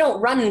race. We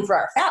don't run for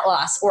our fat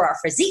loss or our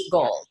physique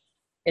goals.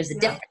 There's a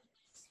difference.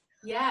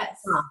 Yes.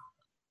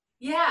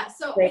 Yeah.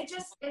 So it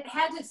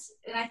had to,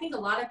 and I think a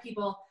lot of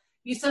people,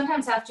 you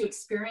sometimes have to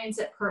experience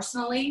it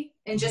personally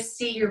and just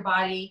see your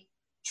body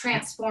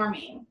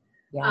transforming.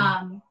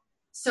 Yeah.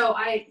 So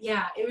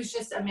it was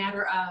just a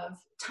matter of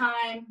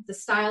time, the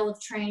style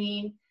of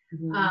training,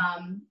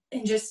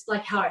 and just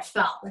like how I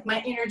felt. Like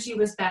my energy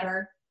was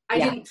better. I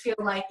didn't feel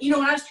like, when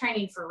I was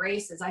training for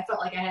races, I felt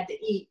like I had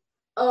to eat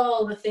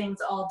all the things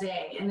all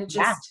day. And it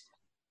just,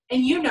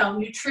 and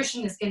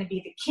nutrition is going to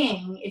be the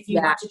king if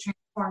you want to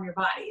transform your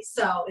body.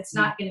 So it's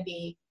not going to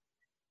be,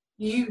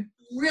 you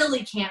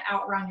really can't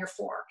outrun your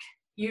fork,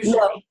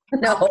 usually.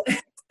 No.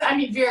 I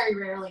mean, very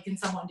rarely can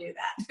someone do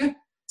that.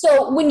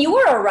 So when you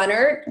were a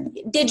runner,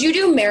 did you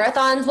do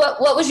marathons? What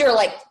was your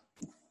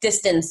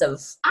distance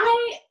of?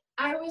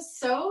 I was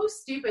so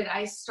stupid.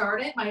 I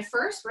started, my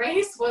first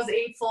race was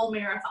a full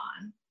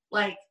marathon.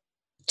 Like,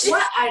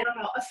 what? I don't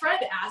know. A friend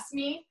asked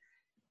me,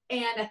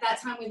 and at that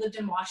time we lived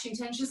in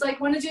Washington. She's like,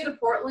 want to do the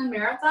Portland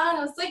Marathon? I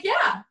was like,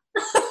 yeah.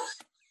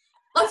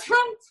 Let's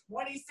run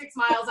 26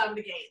 miles out of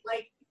the gate.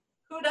 Like,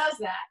 who does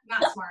that?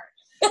 Not smart.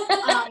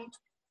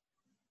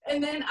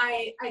 And then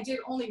I did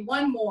only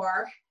one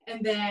more,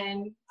 and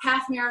then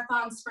half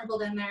marathon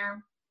sprinkled in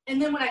there.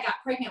 And then when I got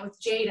pregnant with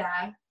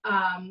Jada,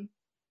 I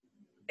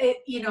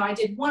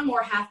did one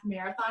more half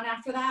marathon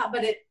after that,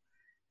 but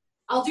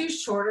I'll do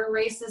shorter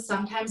races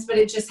sometimes, but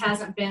it just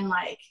hasn't been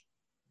like,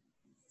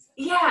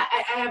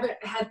 I haven't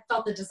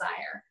felt the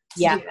desire to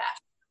do that.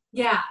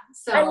 Yeah.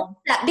 So I love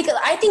that, because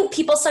I think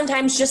people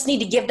sometimes just need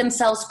to give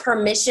themselves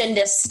permission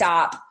to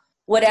stop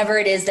whatever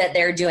it is that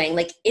they're doing.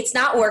 Like, it's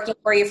not working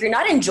for you. If you're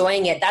not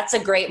enjoying it, that's a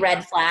great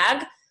red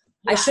flag.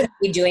 I shouldn't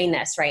be doing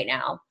this right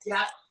now.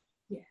 Yeah.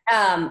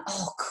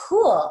 Oh,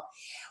 cool.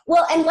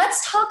 Well, and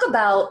let's talk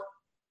about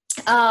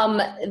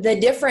the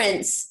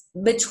difference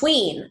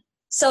between,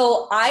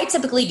 so I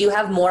typically do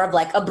have more of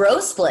like a bro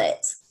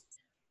split,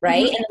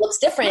 right? And it looks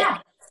different,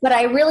 but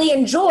I really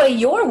enjoy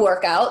your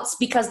workouts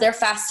because they're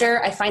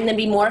faster. I find them to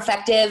be more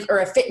effective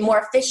or more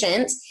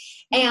efficient.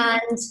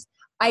 And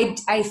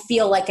I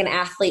feel like an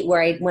athlete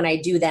when I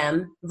do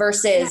them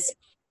versus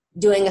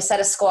doing a set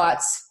of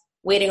squats,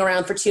 waiting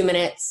around for 2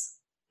 minutes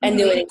and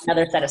doing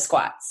another set of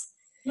squats.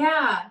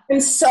 Yeah.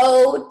 I'm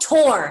so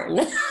torn.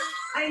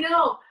 I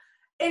know.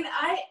 And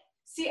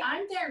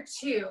I'm there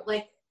too.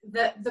 Like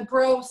the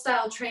bro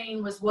style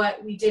training was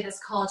what we did as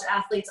college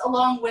athletes,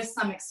 along with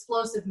some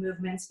explosive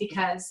movements,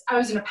 because I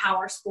was in a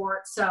power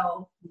sport.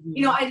 So,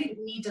 I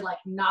didn't need to like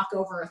knock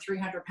over a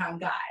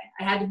 300-pound guy.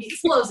 I had to be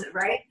explosive,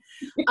 right?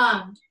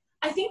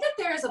 I think that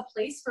there is a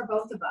place for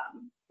both of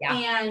them. Yeah.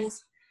 And,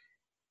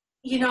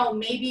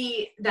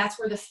 maybe that's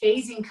where the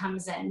phasing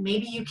comes in.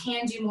 Maybe you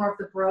can do more of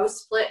the bro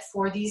split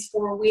for these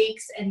 4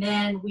 weeks, and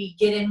then we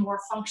get in more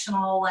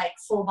functional, like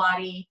full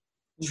body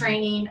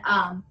training.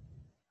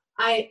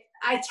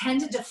 I tend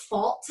to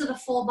default to the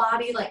full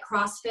body, like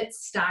CrossFit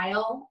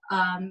style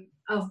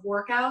of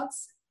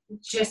workouts,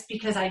 just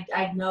because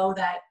I know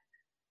that,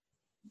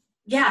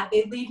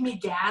 they leave me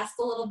gassed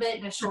a little bit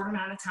in a short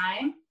amount of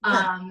time.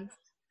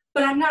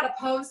 But I'm not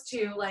opposed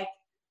to, like,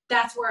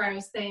 that's where I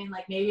was saying,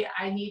 like, maybe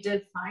I need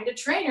to find a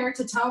trainer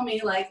to tell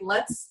me, like,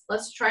 let's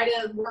try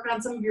to work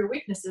on some of your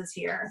weaknesses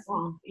here.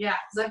 Yeah,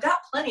 because I've got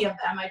plenty of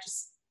them.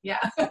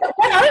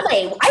 What are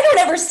they? I don't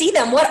ever see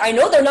them. What? I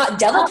know they're not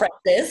devil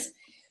presses.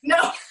 No.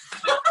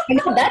 I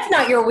know that's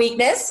not your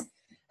weakness.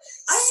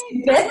 I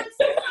would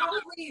say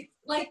probably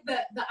like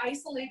the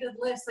isolated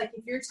lifts. Like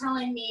if you're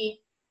telling me,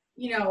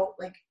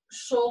 like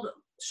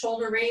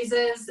shoulder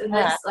raises and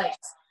this, like,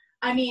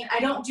 I mean,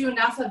 I don't do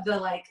enough of the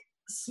like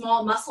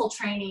small muscle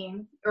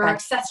training or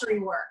accessory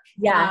work.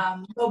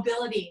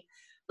 Mobility.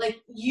 Like,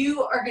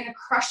 you are going to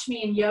crush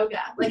me in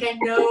yoga. Like, I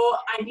know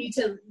I need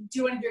to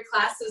do one of your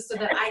classes so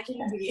that I can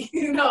be,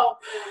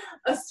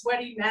 a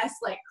sweaty mess,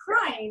 like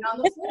crying on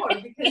the floor,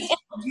 because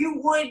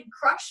you would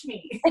crush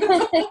me.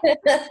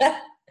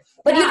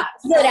 But you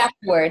do it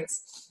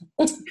afterwards.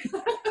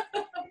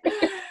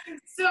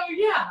 So,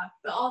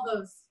 all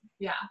those,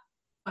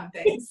 fun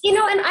things.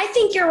 And I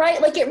think you're right.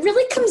 Like, it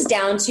really comes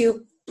down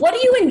to, what do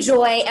you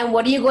enjoy and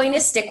what are you going to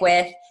stick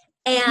with?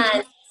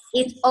 And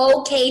it's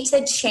okay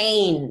to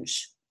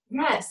change.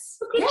 Yes.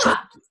 Yeah.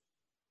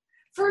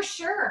 For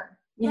sure.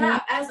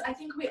 Yeah. As I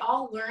think we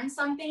all learn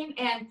something,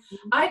 and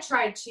I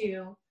try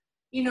to,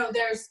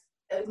 there's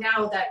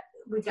now that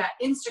we've got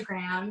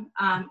Instagram,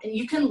 and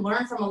you can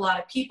learn from a lot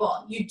of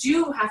people. You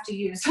do have to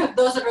use,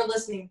 those that are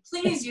listening,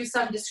 please use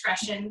some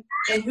discretion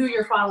in who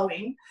you're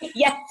following.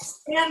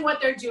 Yes. And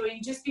what they're doing.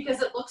 Just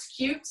because it looks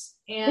cute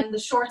and the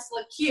shorts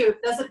look cute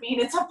doesn't mean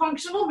it's a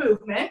functional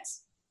movement.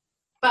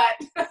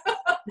 But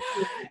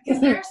because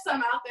there's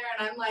some out there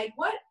and I'm like,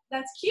 what?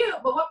 That's cute,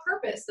 but what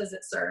purpose does it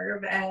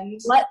serve? And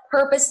what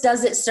purpose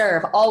does it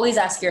serve? Always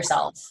ask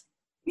yourself.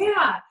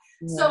 Yeah.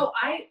 So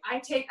I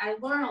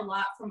learn a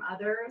lot from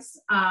others.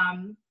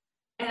 And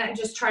I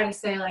just try to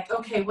say, like,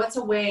 okay, what's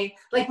a way,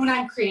 like when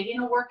I'm creating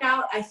a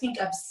workout, I think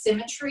of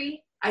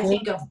symmetry. I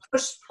think of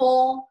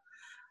push-pull.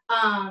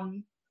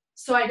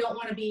 So I don't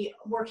want to be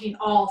working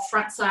all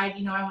front side.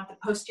 I want the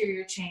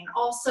posterior chain.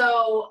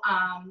 Also,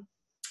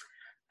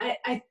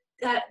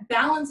 that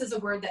balance is a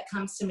word that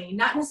comes to me,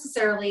 not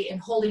necessarily in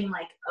holding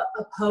like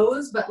a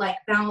pose, but like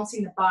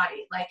balancing the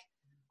body. Like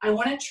I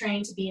want to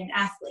train to be an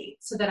athlete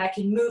so that I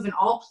can move in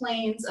all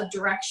planes of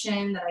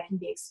direction, that I can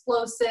be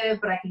explosive,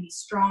 but I can be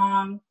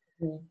strong,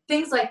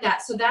 things like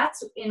that. So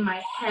that's in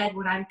my head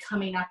when I'm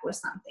coming up with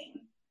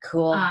something.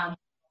 Cool. And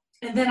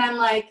then I'm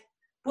like,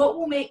 what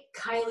will make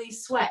Kylie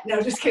sweat? No,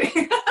 just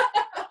kidding.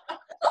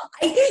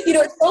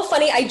 It's so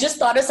funny. I just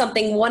thought of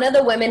something. One of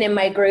the women in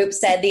my group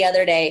said the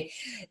other day,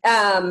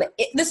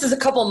 this was a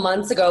couple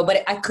months ago,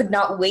 but I could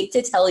not wait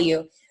to tell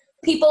you.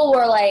 People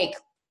were like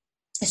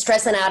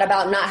stressing out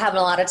about not having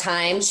a lot of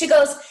time. She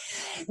goes,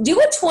 do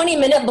a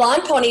 20-minute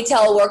blonde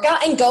ponytail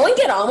workout and go and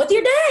get on with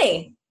your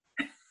day.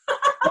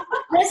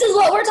 This is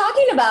what we're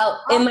talking about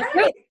in my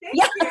group.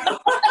 Yeah.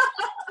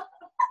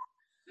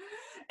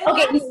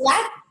 Okay.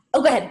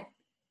 Go ahead.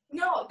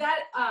 No,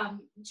 that,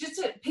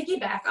 just to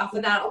piggyback off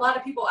of that, a lot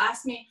of people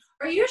ask me,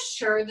 are you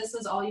sure this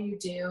is all you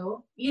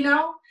do?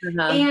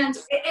 And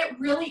it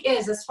really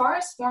is. As far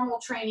as formal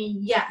training,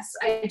 yes,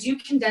 I do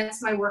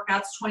condense my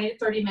workouts 20 to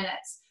 30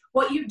 minutes.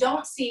 What you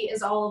don't see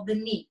is all of the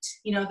NEAT,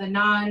 the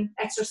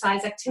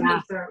non-exercise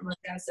activity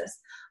thermogenesis.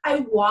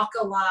 I walk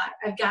a lot.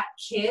 I've got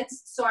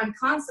kids, so I'm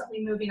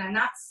constantly moving. I'm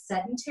not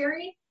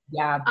sedentary.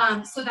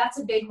 Yeah. So that's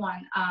a big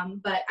one.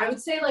 But I would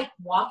say like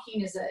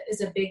walking is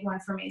a big one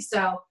for me.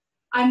 So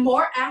I'm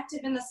more active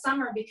in the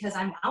summer because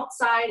I'm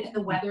outside and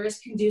the weather is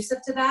conducive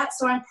to that.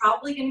 So I'm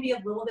probably going to be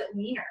a little bit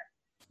leaner.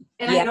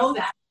 And I know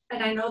that.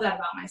 And I know that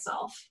about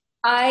myself.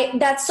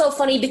 That's so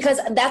funny because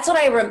that's what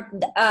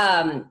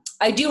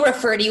I do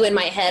refer to you in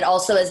my head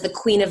also as the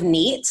queen of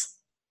NEAT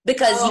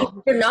because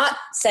you're not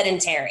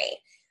sedentary.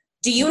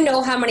 Do you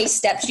know how many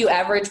steps you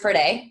average per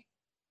day?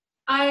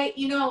 I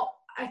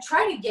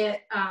try to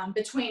get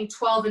between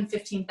 12 and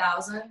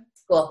 15,000.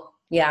 Cool.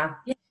 Yeah.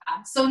 Yeah.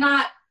 So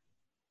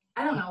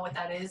I don't know what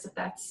that is. If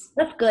that's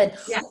good.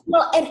 Yeah.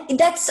 Well,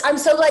 and I'm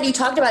so glad you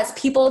talked about this.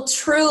 People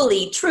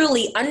truly,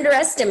 truly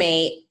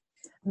underestimate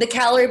the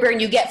calorie burn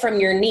you get from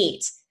your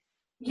NEAT.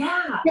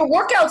 Yeah. Your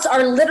workouts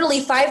are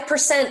literally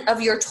 5%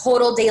 of your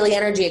total daily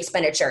energy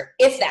expenditure,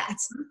 if that.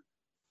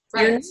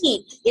 Right. Your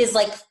NEAT is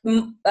like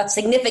a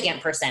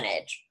significant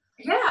percentage.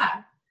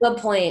 Yeah. Good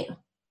point.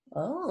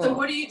 Oh. So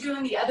what are you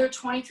doing the other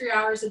 23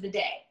 hours of the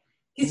day?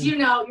 Because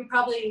you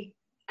probably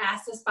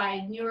asked this by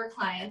newer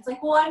clients,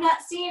 like, well, I'm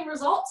not seeing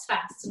results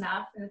fast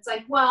enough. And it's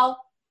like,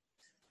 well,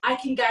 I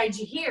can guide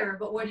you here,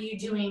 but what are you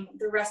doing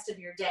the rest of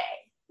your day?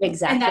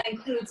 Exactly. And that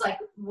includes like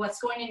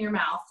what's going in your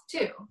mouth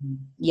too.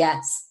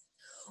 Yes.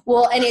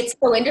 Well, and it's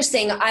so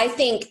interesting. I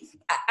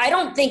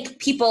don't think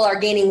people are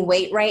gaining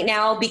weight right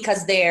now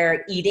because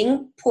they're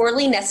eating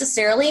poorly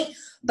necessarily,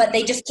 but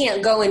they just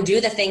can't go and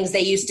do the things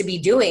they used to be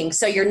doing.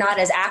 So you're not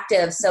as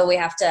active. So we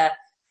have to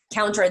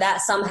counter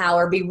that somehow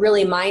or be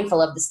really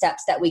mindful of the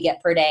steps that we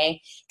get per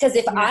day. Because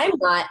if I'm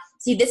not,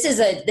 this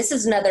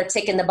is another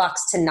tick in the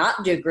box to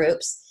not do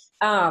groups.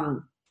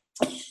 I'm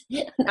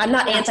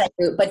not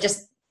anti-group, but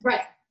just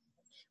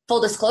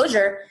full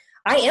disclosure,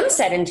 I am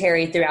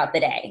sedentary throughout the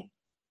day,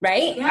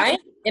 right? Yeah. I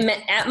am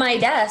at my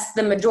desk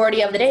the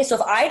majority of the day. So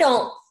if I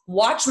don't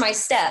watch my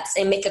steps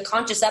and make a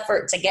conscious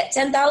effort to get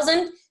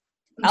 10,000,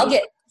 I'll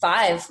get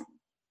 5.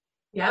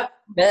 Yep.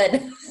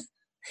 Good.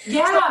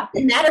 Yeah. So it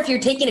doesn't matter if you're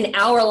taking an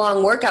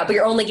hour-long workout, but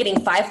you're only getting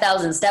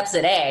 5,000 steps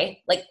a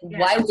day. Like,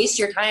 why waste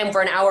your time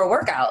for an hour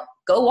workout?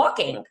 Go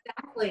walking.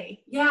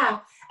 Exactly. Yeah.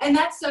 And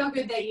that's so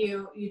good that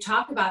you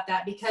talk about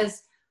that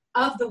because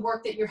of the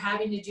work that you're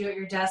having to do at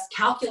your desk,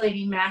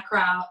 calculating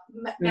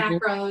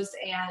macros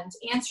and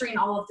answering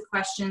all of the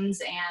questions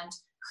and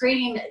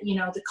creating,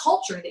 the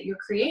culture that you're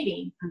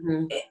creating.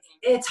 Mm-hmm.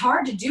 It's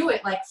hard to do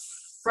it like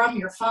from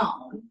your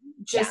phone,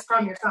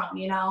 from your phone,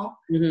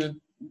 Mm-hmm.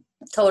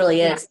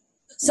 Totally is.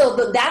 So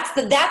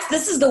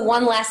this is the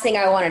one last thing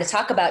I wanted to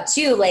talk about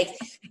too. Like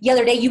the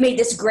other day you made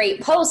this great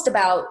post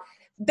about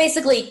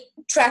basically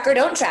track or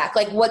don't track,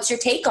 like what's your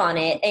take on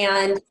it?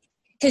 And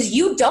because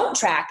you don't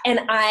track and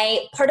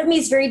part of me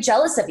is very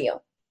jealous of you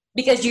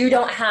because you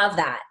don't have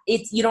that.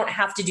 You don't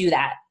have to do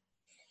that.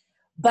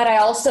 But I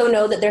also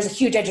know that there's a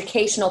huge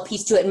educational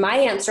piece to it. And my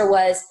answer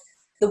was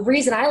the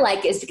reason I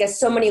like it is because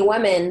so many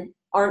women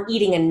aren't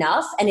eating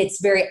enough and it's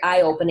very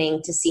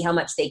eye-opening to see how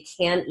much they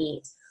can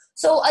eat.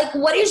 So like,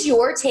 what is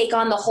your take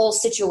on the whole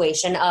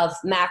situation of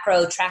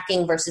macro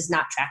tracking versus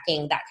not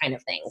tracking, that kind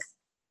of thing?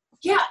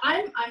 Yeah,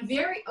 I'm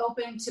very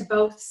open to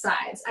both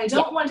sides. I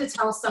don't want to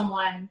tell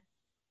someone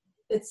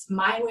it's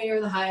my way or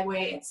the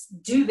highway, it's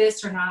do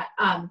this or not.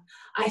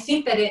 I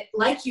think that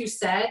like you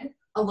said,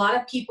 a lot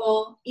of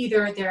people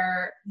either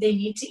they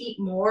need to eat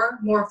more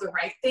of the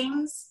right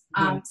things.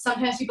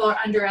 Sometimes people are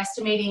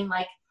underestimating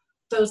like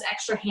those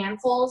extra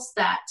handfuls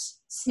that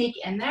sneak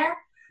in there.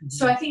 Mm-hmm.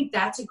 So I think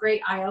that's a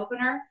great eye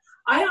opener.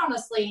 I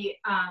honestly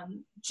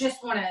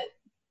just want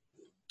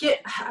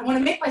to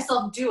make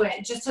myself do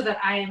it just so that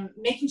I am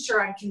making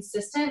sure I'm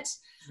consistent.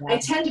 Yeah. I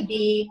tend to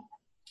be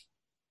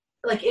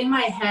like in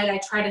my head, I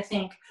try to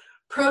think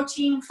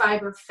protein,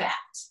 fiber, fat.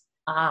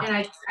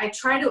 And I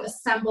try to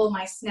assemble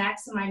my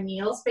snacks and my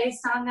meals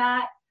based on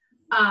that.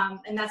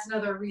 And that's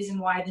another reason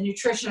why the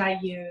nutrition I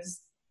use,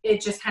 it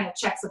just kind of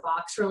checks a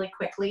box really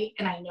quickly.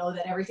 And I know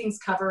that everything's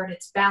covered,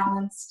 it's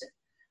balanced.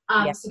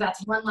 So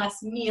that's one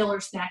less meal or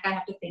snack I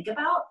have to think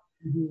about.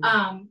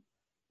 Mm-hmm.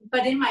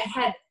 But in my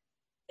head,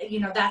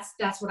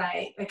 that's what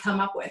I come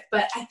up with.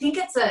 But I think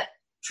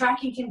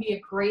tracking can be a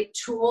great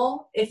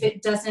tool if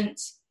it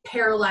doesn't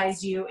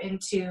paralyze you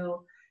into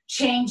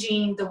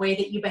changing the way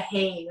that you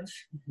behave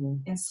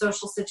in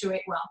social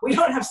situations. Well, we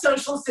don't have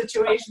social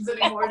situations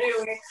anymore,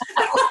 do we?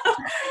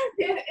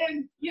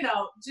 and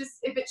just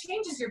if it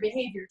changes your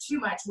behavior too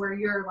much, where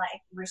you're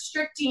like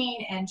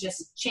restricting and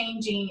just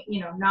changing,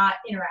 not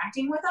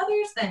interacting with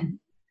others, then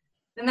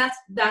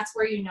that's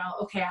where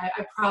okay,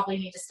 I probably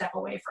need to step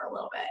away for a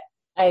little bit.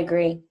 I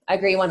agree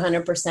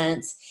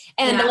 100%.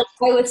 And like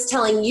I was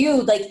telling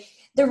you, like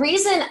the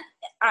reason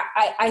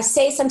I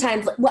say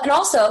sometimes, and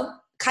also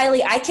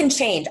Kylie, I can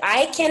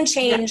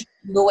change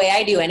the way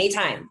I do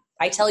anytime.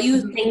 I tell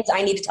you things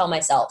I need to tell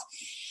myself.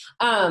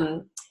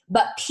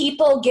 But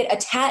people get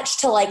attached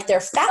to like their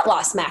fat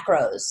loss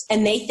macros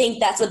and they think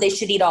that's what they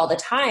should eat all the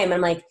time.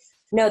 I'm like,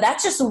 no,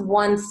 that's just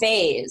one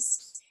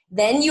phase.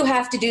 Then you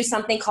have to do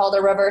something called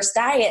a reverse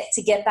diet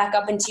to get back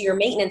up into your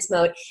maintenance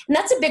mode. And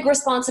that's a big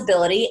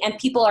responsibility. And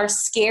people are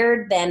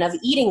scared then of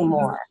eating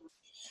more.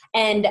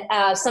 And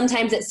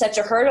sometimes it's such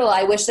a hurdle.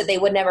 I wish that they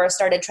would never have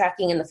started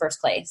tracking in the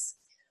first place.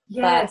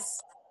 Yes.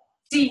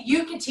 See,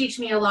 you could teach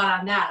me a lot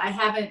on that. I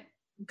haven't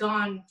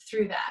gone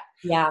through that.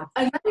 Yeah.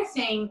 Another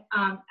thing,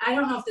 I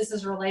don't know if this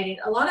is related.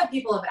 A lot of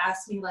people have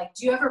asked me, like,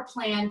 do you ever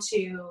plan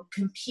to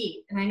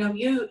compete? And I know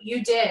you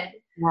did.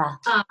 Yeah.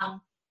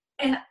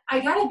 And I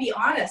got to be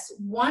honest,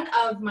 one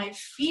of my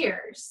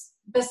fears,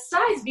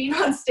 besides being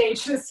on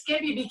stage in a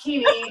skimpy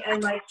bikini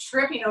and like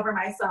tripping over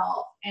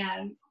myself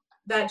and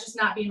that just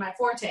not being my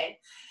forte,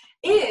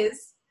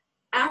 is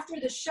after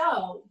the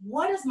show,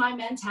 what is my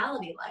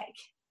mentality like?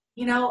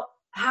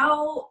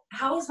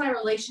 How is my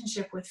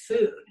relationship with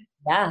food?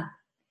 Yeah.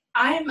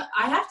 I'm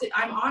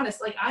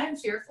honest, like I am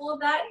fearful of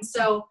that. And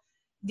so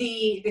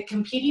the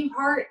competing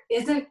part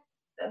isn't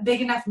a big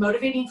enough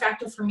motivating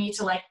factor for me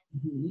to like,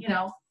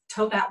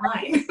 toe that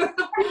line.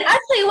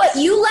 Actually, what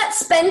you let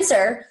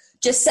Spencer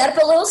just set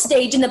up a little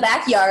stage in the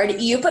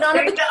backyard. You put on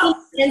a bikini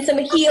and some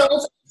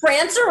heels,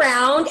 prance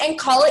around, and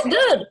call it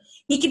good.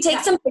 He could take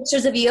some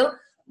pictures of you.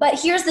 But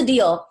here's the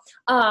deal.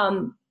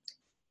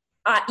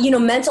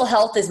 Mental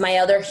health is my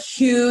other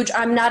huge.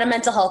 I'm not a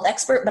mental health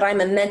expert, but I'm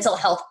a mental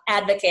health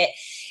advocate.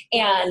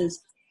 And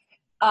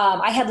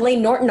I had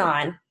Layne Norton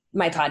on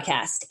my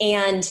podcast,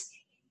 and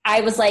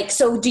I was like,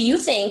 "So, do you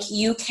think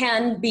you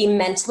can be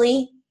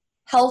mentally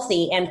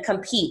healthy and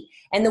compete?"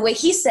 And the way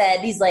he said,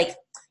 he's like,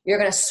 "You're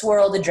going to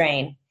swirl the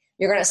drain.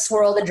 You're going to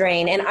swirl the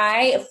drain." And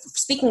I,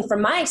 speaking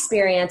from my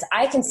experience,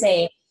 I can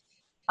say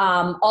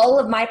all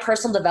of my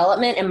personal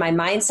development and my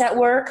mindset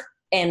work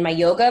and my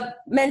yoga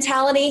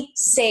mentality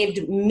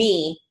saved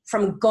me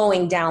from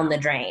going down the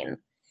drain.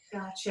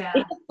 Gotcha.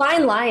 It's a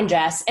fine line,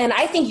 Jess. And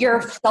I think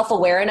you're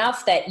self-aware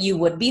enough that you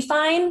would be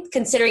fine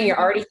considering you're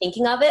already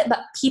thinking of it, but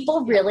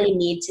people really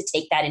need to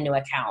take that into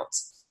account.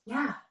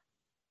 Yeah.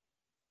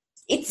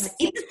 It's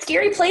a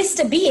scary place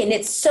to be, and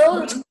it's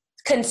so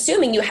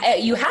consuming.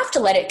 You have to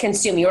let it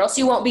consume you, or else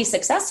you won't be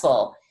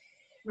successful.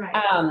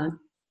 Right.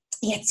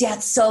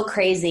 It's so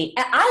crazy.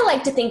 I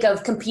like to think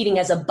of competing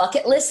as a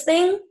bucket list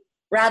thing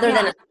rather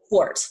than a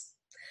sport.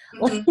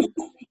 Mm-hmm.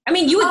 I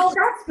mean, you would. Oh,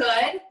 that's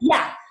good.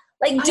 Yeah,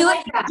 like do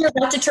it. You're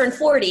about to turn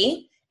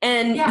 40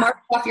 and mark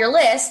off your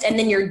list, and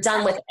then you're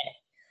done with it.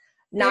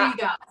 There you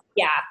go.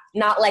 Yeah,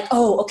 not like,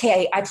 oh,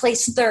 okay, I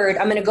placed third.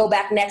 I'm going to go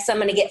back next. I'm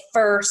going to get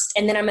first,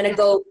 and then I'm going to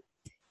go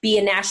be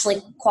a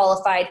nationally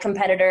qualified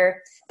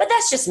competitor. But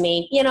that's just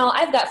me.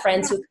 I've got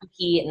friends who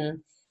compete, and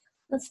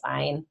that's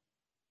fine.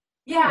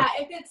 Yeah,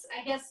 if it's,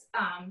 I guess,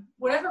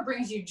 whatever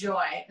brings you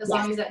joy, as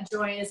long as that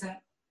joy isn't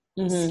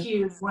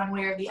skewed one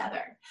way or the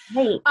other.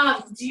 Right.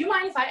 Do you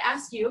mind if I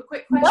ask you a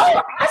quick question?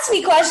 No, ask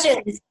me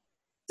questions.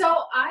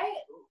 So I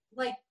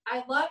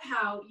love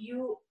how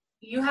you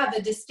have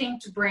a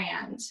distinct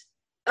brand.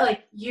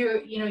 Like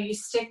you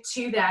stick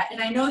to that.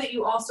 And I know that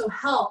you also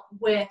help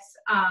with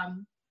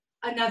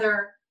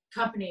another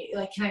company.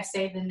 Like, can I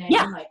say the name?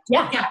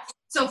 Yeah.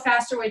 So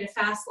Faster Way to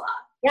Fast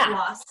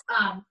Loss.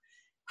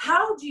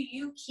 How do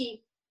you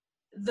keep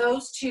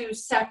those two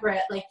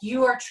separate? Like,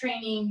 you are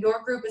training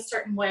your group a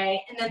certain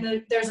way, and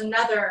then there's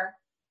another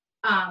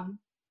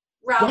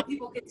route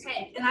people can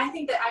take. And I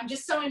think that I'm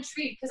just so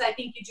intrigued because I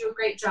think you do a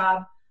great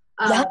job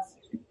of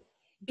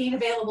being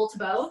available to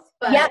both,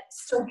 but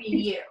still being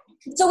you.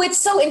 So it's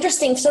so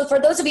interesting. So for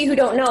those of you who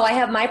don't know, I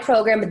have my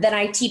program, but then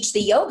I teach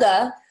the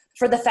yoga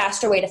for the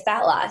Faster Way to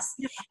Fat Loss.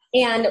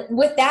 And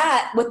with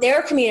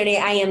their community,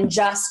 I am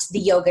just the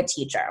yoga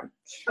teacher.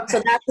 Okay.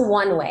 So that's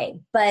one way.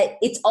 But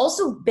it's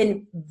also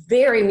been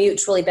very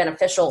mutually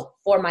beneficial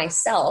for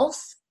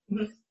myself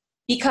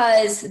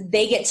because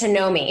they get to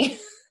know me.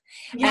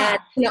 Yeah.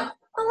 And,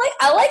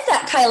 I like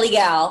that Kylie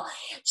gal.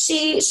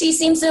 She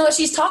seems to know what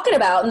she's talking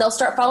about, and they'll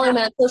start following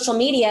me on social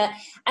media.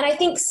 And I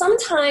think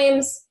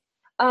sometimes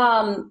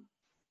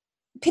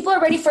people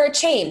are ready for a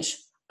change.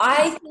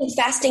 I think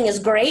fasting is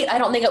great. I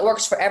don't think it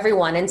works for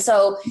everyone. And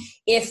so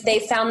if they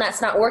found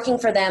that's not working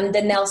for them,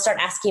 then they'll start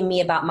asking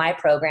me about my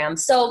program.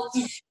 So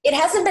it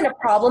hasn't been a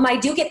problem. I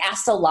do get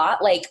asked a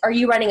lot, like, are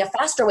you running a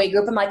Faster Way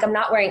group? I'm like, I'm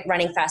not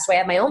running Fast Way. I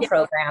have my own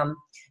program.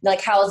 They're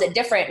like, how is it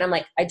different? And I'm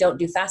like, I don't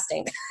do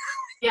fasting.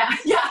 Yeah.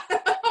 Yeah.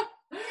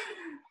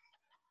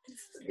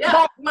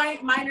 Yeah.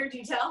 Minor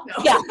detail. No.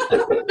 Yeah.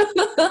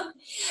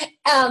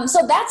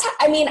 So that's,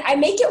 I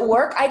make it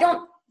work. I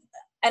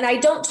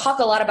don't talk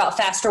a lot about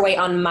Faster Way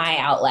on my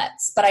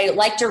outlets, but I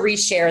like to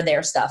reshare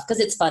their stuff because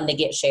it's fun to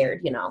get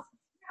shared, Yeah.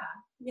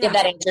 If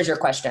that answers your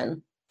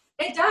question.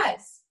 It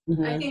does.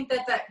 Mm-hmm. I think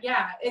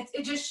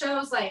it just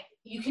shows like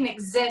you can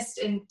exist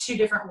in two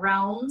different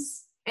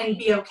realms and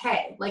be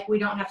okay. Like we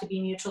don't have to be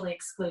mutually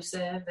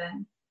exclusive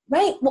and.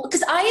 Right. Well,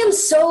 because I am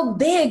so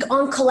big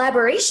on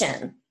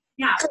collaboration.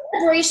 Yeah.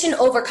 Collaboration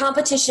over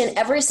competition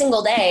every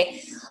single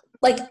day.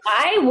 Like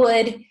I don't know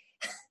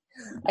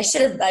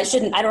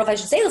if I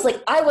should say this.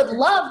 Like I would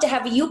love to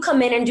have you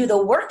come in and do the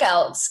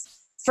workouts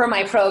for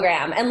my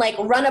program and like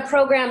run a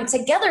program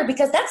together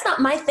because that's not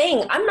my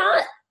thing. I'm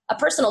not a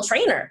personal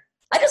trainer.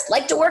 I just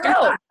like to work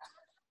out.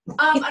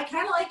 I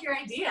kind of like your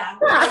idea.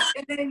 Like,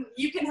 and then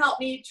you can help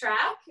me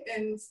track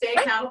and stay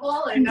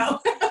accountable and know.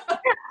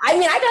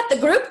 I got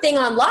the group thing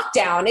on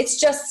lockdown. It's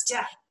just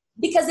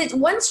because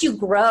once you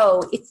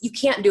grow, you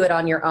can't do it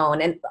on your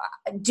own. And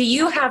do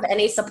you have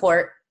any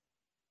support?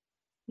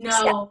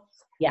 No.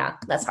 Yeah,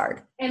 that's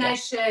hard. And I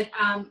should,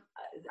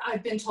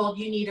 I've been told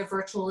you need a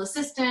virtual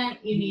assistant.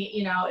 You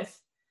need, if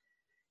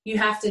you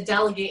have to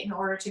delegate in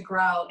order to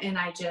grow. And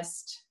I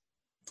just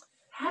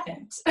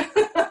haven't.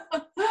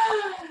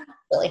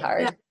 Really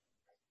hard. Yeah.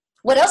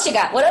 What else you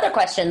got? What other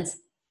questions?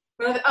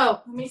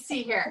 Let me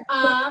see here.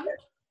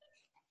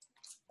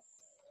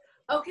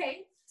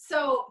 Okay.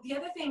 So the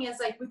other thing is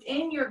like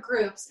within your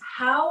groups,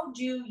 how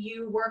do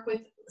you work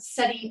with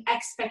setting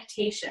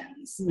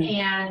expectations? Mm-hmm.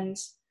 And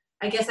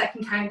I guess that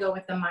can kind of go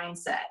with the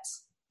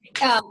mindset.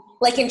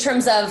 Like in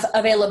terms of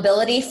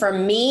availability for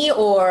me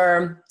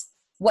or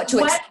what to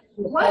expect?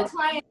 What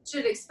clients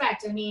should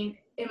expect? Am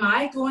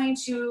I going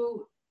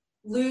to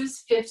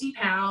lose 50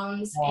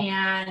 pounds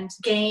and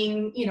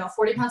gain,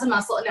 40 pounds of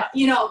muscle?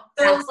 No,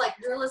 those like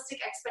realistic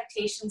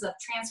expectations of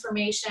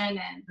transformation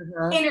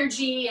and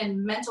energy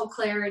and mental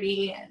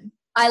clarity. And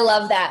I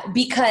love that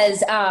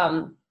because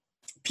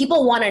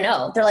people want to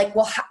know. They're like,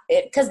 well,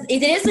 because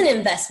it is an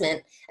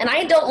investment. And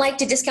I don't like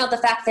to discount the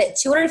fact that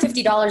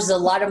 $250 is a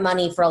lot of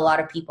money for a lot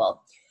of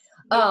people.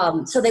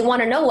 So they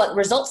want to know what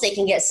results they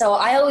can get. So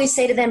I always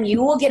say to them,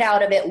 you will get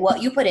out of it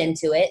what you put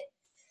into it.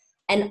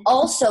 And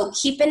also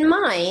keep in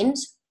mind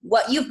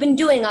what you've been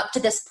doing up to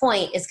this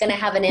point is going to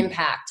have an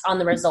impact on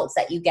the results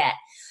that you get.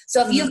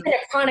 So if you've been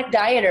a chronic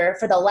dieter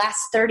for the last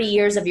 30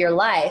 years of your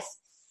life,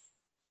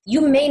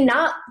 you may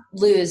not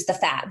lose the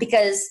fat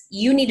because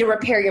you need to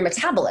repair your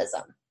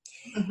metabolism.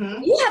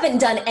 Mm-hmm. You haven't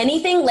done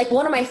anything. Like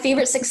one of my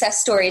favorite success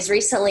stories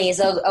recently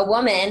is a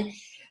woman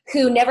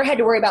who never had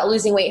to worry about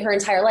losing weight her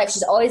entire life.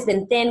 She's always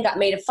been thin, got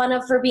made fun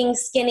of for being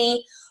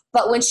skinny.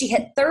 But when she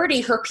hit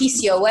 30, her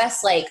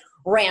PCOS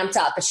ramped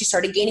up and she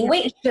started gaining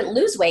weight and she couldn't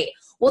lose weight.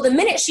 Well, the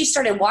minute she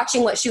started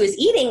watching what she was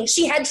eating,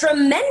 she had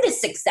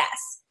tremendous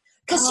success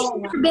because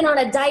she'd never been on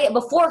a diet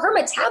before. Her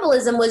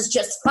metabolism was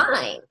just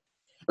fine.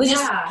 It was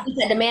just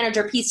she had to manage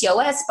her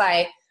PCOS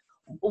by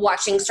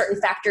watching certain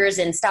factors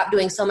and stop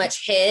doing so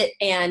much HIIT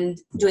and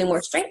doing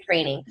more strength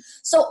training.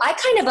 So I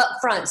kind of up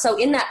front. So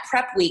in that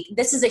prep week,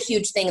 this is a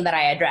huge thing that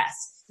I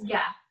address.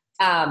 Yeah.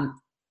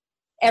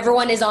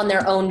 Everyone is on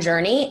their own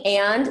journey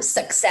and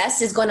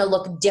success is going to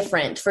look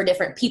different for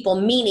different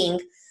people. Meaning,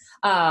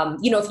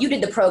 if you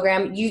did the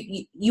program,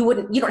 you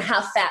don't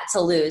have fat to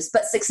lose,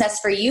 but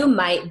success for you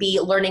might be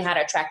learning how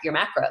to track your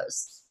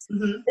macros.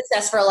 Mm-hmm.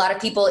 Success for a lot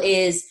of people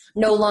is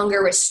no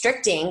longer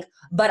restricting,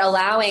 but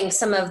allowing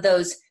some of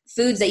those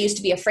foods they used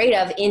to be afraid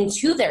of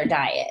into their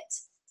diet.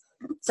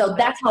 So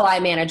that's how I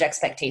manage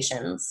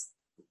expectations.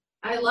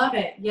 I love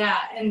it. Yeah.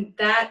 And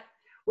that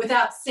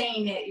without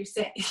saying it,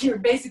 you're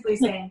basically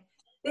saying,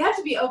 they have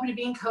to be open to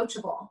being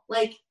coachable.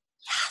 Like,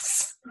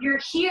 yes, you're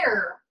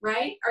here,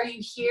 right? Are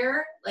you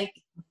here? Like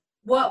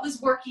what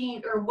was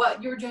working or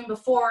what you were doing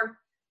before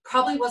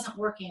probably wasn't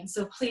working.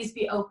 So please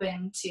be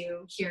open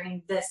to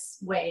hearing this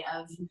way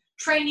of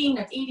training,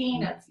 of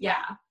eating, of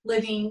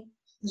living.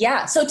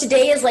 Yeah. So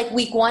today is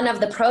week 1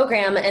 of the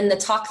program and the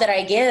talk that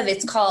I give,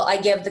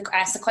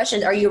 ask the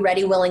question, are you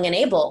ready, willing, and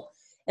able?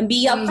 And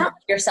be upfront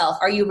with yourself.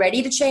 Are you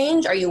ready to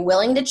change? Are you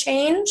willing to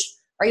change?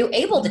 Are you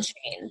able to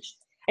change?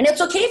 And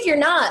it's okay if you're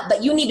not,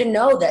 but you need to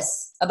know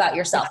this about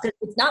yourself because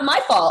it's not my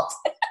fault.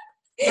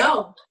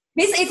 No.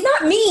 It's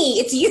not me.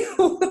 It's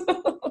you.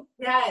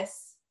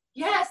 Yes.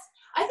 Yes.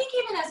 I think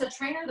even as a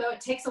trainer, though, it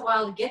takes a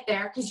while to get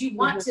there because you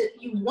want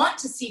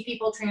to see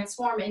people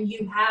transform and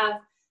you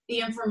have the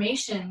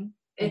information.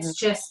 It's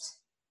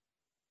just,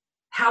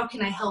 how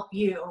can I help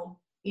you?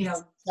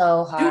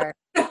 So hard.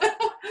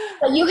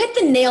 But you hit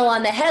the nail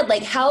on the head.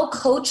 How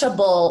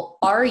coachable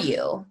are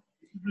you?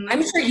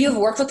 I'm sure you've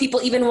worked with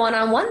people even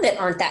one-on-one that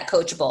aren't that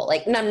coachable.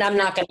 No, I'm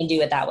not going to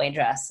do it that way,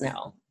 Jess.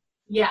 No.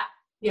 Yeah.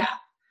 Yeah.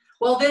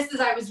 Well,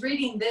 I was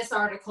reading this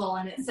article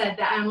and it said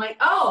that. I'm like,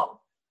 oh,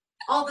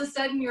 all of a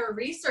sudden you're a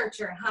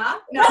researcher, huh?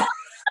 No.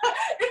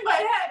 In my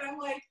head, I'm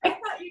like, I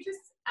thought you just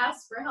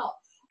asked for help.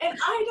 And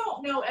I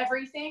don't know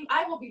everything.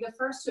 I will be the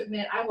first to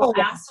admit I will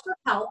ask for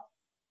help.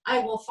 I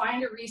will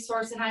find a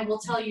resource and I will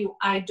tell you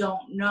I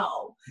don't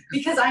know,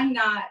 because I'm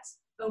not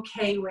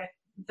okay with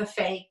the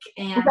fake,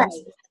 and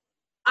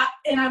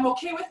I'm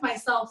okay with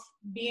myself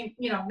being,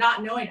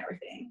 not knowing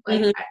everything.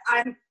 Like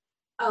I'm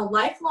a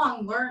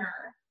lifelong learner,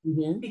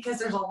 because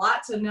there's a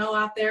lot to know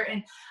out there.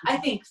 And I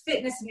think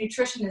fitness and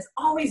nutrition is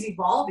always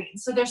evolving.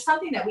 So there's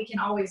something that we can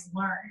always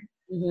learn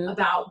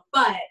about,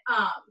 but,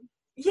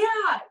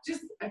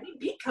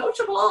 be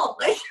coachable,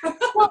 like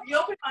be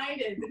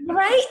open-minded.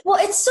 Right.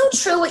 Well, it's so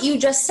true what you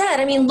just said.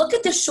 I mean, look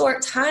at the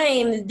short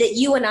time that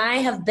you and I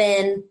have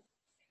been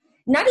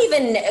not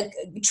even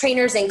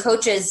trainers and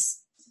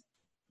coaches,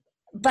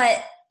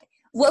 but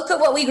look at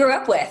what we grew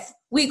up with.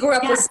 We grew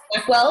up with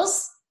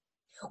Snackwells.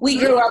 We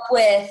grew up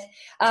with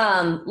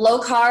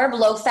low carb,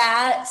 low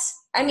fat.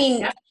 I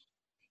mean,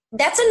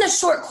 that's in the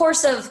short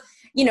course of,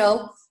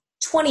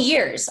 20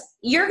 years.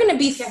 You're going to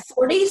be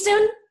 40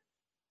 soon?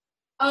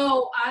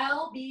 Oh,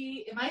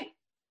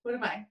 what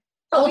am I?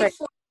 I'll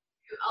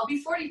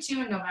be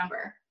 42 in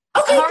November.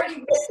 Okay,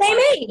 same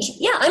age.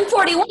 Yeah, I'm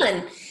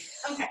 41.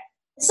 Okay.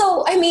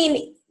 So, I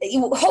mean,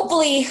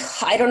 hopefully,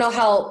 I don't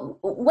know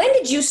when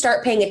did you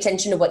start paying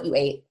attention to what you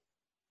ate?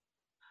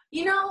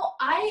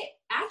 I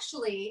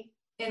actually,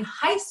 in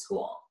high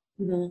school,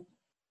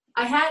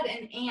 I had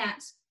an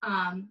aunt,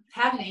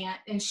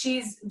 and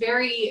she's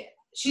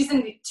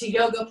into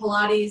yoga,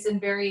 Pilates,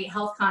 and very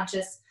health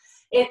conscious.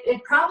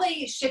 It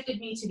probably shifted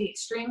me to the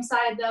extreme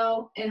side,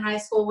 though, in high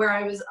school, where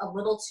I was a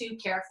little too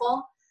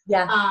careful,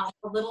 a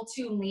little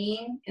too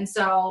lean. And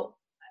so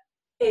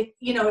it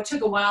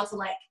took a while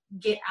to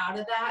get out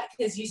of that,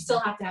 because you still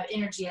have to have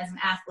energy as an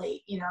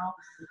athlete,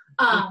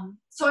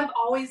 so I've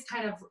always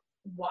kind of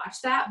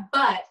watched that,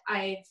 but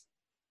I've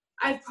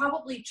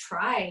probably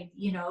tried,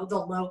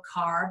 the low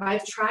carb.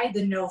 I've tried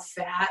the no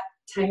fat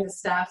type of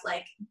stuff,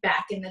 like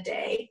back in the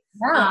day.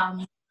 Yeah.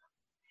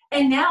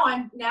 And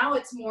now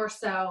it's more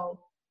so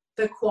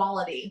the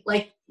quality,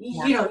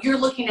 you're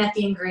looking at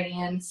the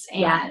ingredients,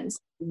 and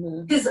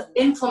because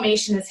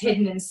inflammation is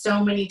hidden in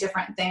so many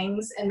different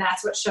things, and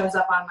that's what shows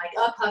up on a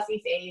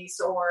puffy face,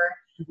 or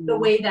the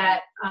way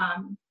that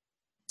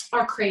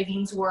our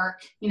cravings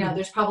work.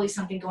 There's probably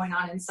something going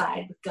on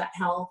inside with gut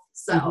health.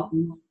 So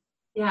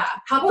yeah.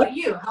 How about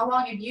you? How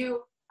long have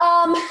you?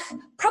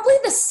 Probably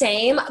the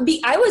same.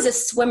 I was a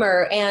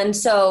swimmer, and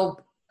so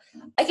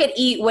I could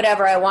eat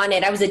whatever I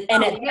wanted. I was I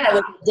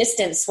was a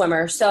distance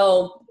swimmer,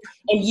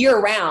 and year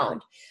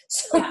round.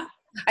 So,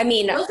 I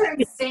mean, those are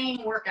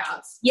insane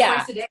workouts. Yeah.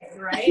 Twice a day,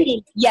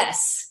 right?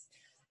 Yes.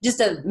 Just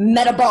a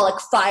metabolic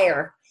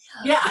fire.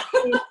 Yeah.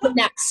 When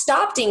that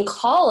stopped in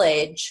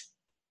college,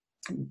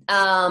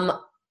 sometimes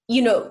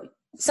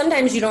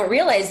you don't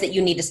realize that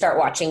you need to start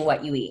watching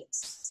what you eat.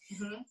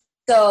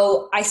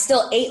 So I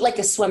still ate like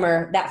a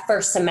swimmer that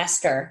first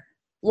semester.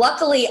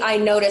 Luckily, I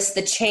noticed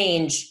the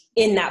change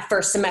in that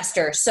first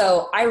semester.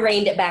 So I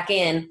reined it back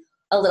in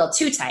a little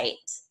too tight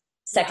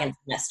second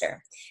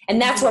semester. And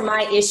that's where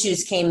my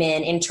issues came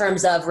in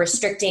terms of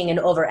restricting and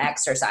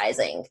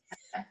over-exercising.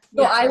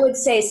 So I would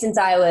say since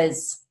I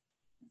was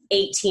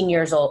 18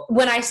 years old,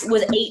 when I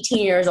was 18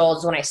 years old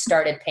is when I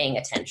started paying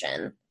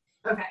attention.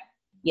 Okay.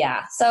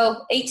 Yeah.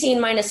 So 18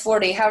 minus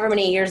 40, however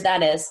many years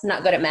that is. I'm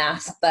not good at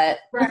math, but.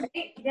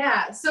 Right.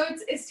 Yeah. So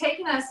it's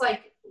taken us,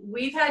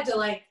 we've had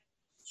to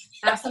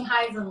have some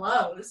highs and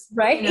lows.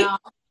 Right. Yeah.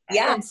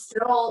 And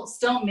still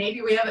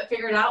maybe we have it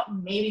figured out,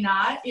 maybe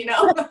not,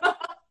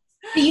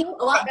 a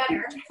lot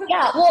better.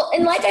 Yeah. Well,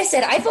 and like I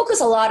said, I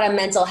focus a lot on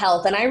mental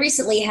health, and I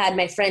recently had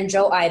my friend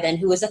Joe Ivan,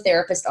 who was a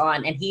therapist,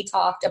 on, and he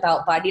talked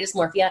about body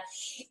dysmorphia.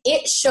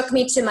 It shook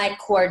me to my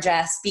core,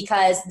 Jess,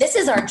 because this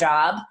is our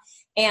job.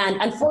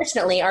 And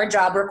unfortunately, our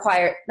job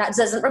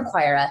doesn't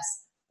require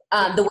us.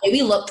 The way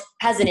we look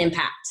has an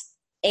impact,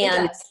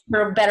 and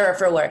for better or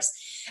for worse.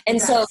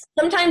 And so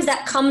sometimes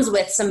that comes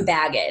with some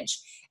baggage.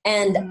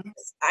 And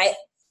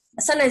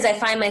sometimes I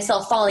find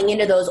myself falling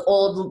into those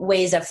old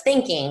ways of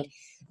thinking.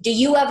 Do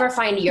you ever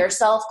find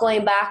yourself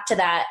going back to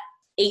that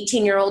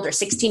 18-year-old or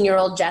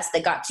 16-year-old Jess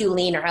that got too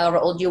lean, or however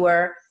old you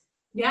were?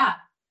 Yeah.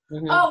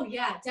 Oh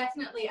yeah,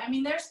 definitely. I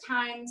mean, there's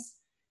times,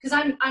 because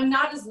I'm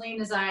not as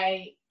lean as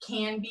I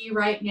can be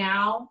right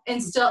now,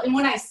 and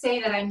when I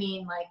say that, I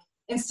mean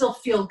and still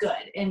feel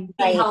good and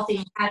be healthy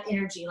and have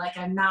energy.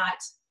 I'm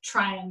not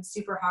trying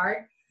super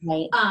hard.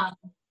 Right.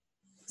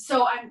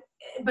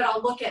 But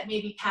I'll look at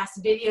maybe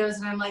past videos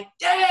and I'm like,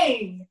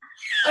 dang,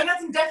 I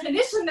got some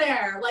definition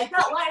there.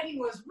 That lighting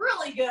was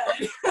really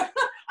good.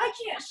 I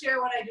can't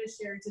share what I just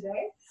shared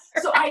today.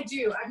 So I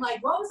do. I'm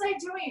like, what was I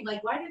doing?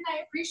 Why didn't I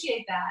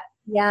appreciate that?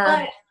 Yeah.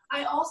 But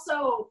I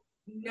also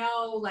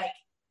know,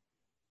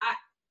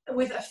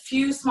 with a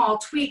few small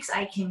tweaks,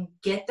 I can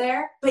get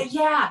there. But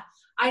yeah,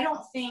 I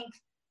don't think,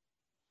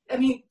 that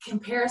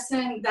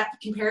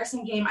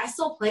comparison game, I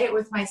still play it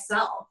with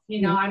myself.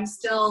 I'm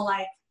still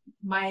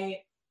my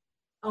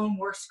own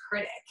worst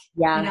critic.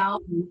 Yeah. You know?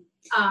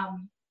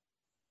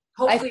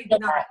 Hopefully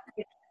not.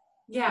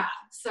 Yeah.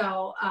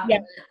 So, yeah.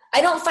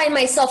 I don't find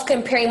myself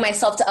comparing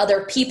myself to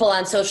other people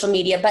on social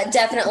media, but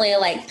definitely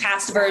like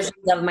past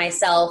versions of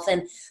myself.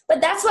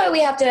 But that's why we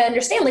have to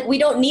understand, like, we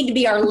don't need to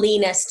be our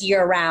leanest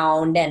year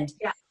round and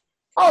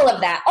all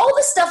of that. All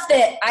the stuff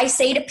that I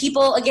say to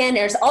people, again,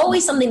 there's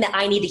always something that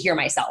I need to hear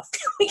myself.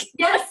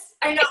 Yes,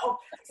 I know.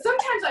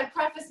 Sometimes I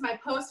preface my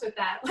post with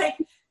that. Like,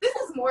 this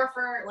is more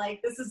for,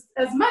 like, this is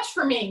as much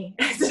for me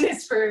as it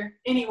is for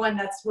anyone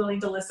that's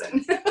willing to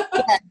listen.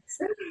 Yes.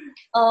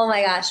 Oh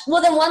my gosh.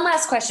 Well, then one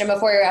last question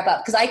before we wrap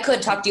up, because I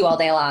could talk to you all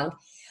day long.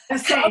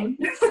 Same.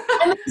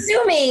 I'm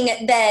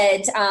assuming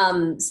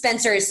that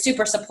Spencer is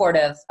super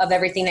supportive of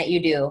everything that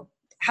you do.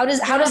 How does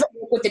it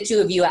work with the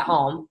two of you at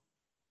home?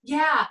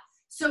 Yeah.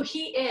 So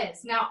he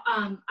is. Now,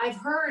 I've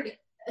heard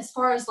as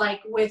far as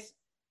like with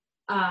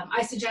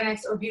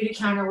Isagenix or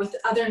Beautycounter with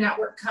other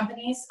network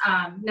companies,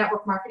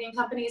 network marketing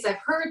companies, I've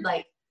heard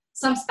like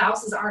some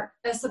spouses aren't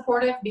as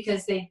supportive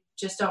because they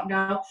just don't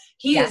know.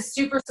 He is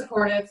super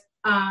supportive.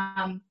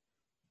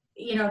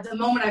 You know, the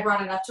moment I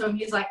brought it up to him,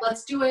 he's like,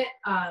 let's do it.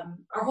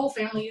 Our whole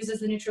family uses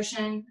the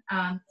nutrition.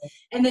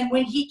 And then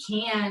when he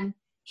can,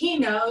 he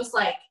knows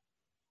like,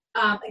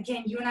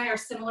 again, you and I are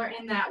similar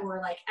in that we're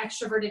like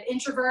extroverted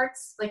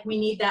introverts. Like we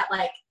need that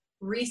like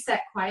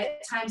reset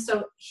quiet time.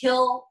 So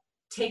he'll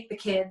take the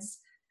kids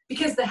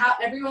because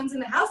everyone's in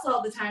the house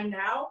all the time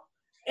now.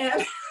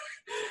 And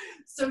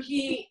so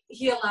he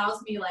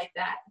allows me like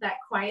that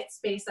quiet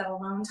space, that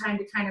alone time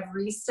to kind of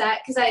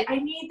reset. Cause I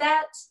need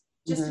that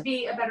just to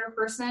be a better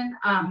person.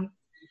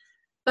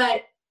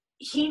 But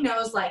he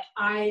knows like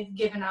I've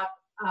given up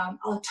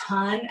a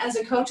ton as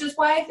a coach's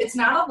wife. It's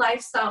not a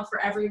lifestyle for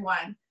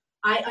everyone.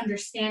 I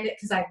understand it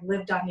because I've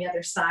lived on the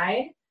other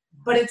side,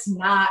 but it's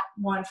not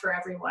one for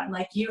everyone.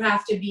 Like you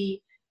have to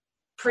be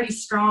pretty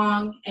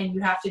strong and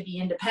you have to be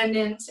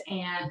independent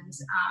and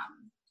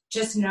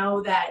just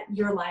know that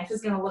your life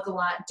is going to look a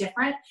lot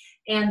different.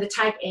 And the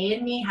type A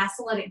in me has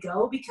to let it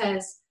go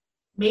because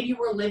maybe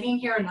we're living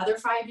here another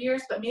 5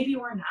 years, but maybe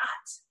we're not,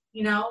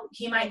 you know,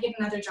 he might get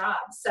another job.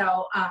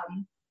 So,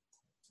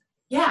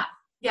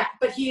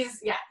 but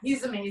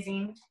he's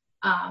amazing.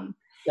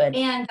 Good.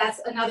 And that's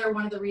another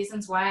one of the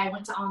reasons why I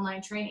went to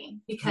online training,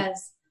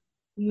 because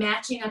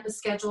matching up a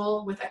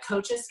schedule with a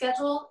coach's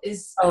schedule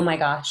is, oh my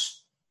gosh.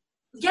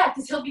 Yeah,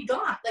 because he'll be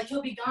gone. Like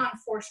he'll be gone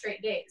 4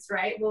 straight days,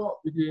 right?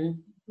 Well, you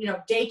know,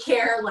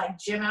 daycare, like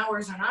gym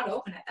hours are not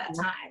open at that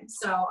time.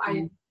 So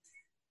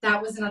that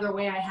was another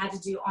way I had to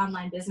do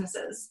online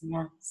businesses.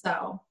 Yeah.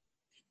 So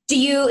do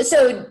you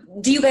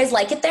guys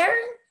like it there?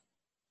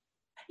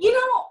 You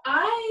know,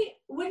 I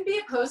wouldn't be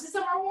opposed to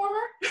somewhere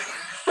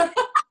warmer.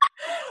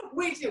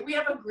 We do. We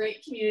have a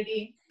great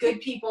community, good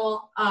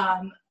people,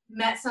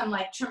 met some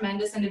like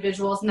tremendous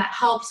individuals, and that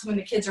helps when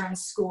the kids are in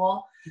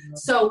school.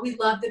 So we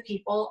love the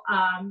people.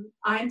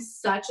 I'm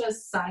such a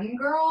sun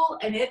girl,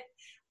 and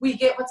we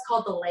get what's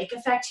called the lake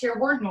effect here.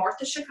 We're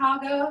north of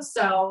Chicago,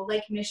 so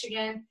Lake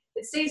Michigan.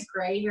 It stays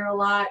gray here a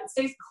lot. It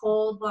stays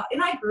cold.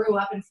 And I grew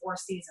up in 4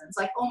 seasons.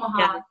 Like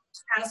Omaha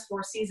has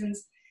 4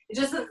 seasons. It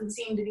just doesn't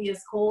seem to be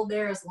as cold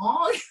there as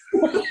long.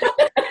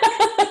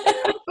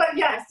 But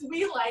yes,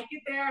 we like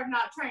it there.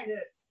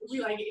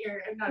 We like it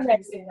here. I'm not trying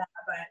to say that,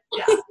 but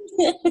yeah.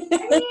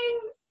 I mean,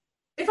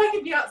 if I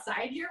could be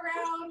outside year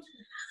round,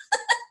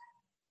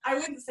 I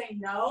wouldn't say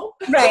no.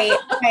 Right.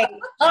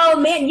 Oh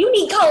man, you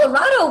need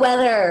Colorado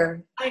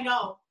weather. I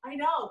know.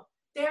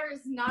 There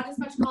is not as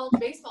much college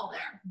baseball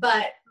there,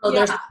 but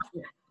I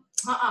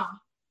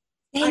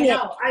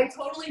know. I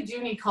totally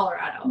do need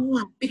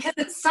Colorado because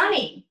it's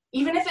sunny.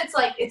 Even if it's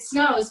like it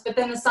snows, but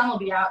then the sun will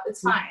be out,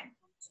 it's fine.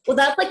 Well,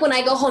 that's like when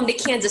I go home to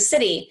Kansas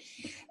City.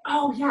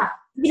 Oh yeah.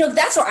 You know,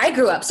 that's where I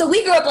grew up. So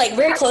we grew up like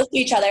very close to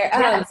each other.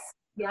 Yes.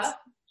 Yep.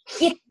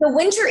 The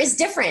winter is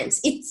different.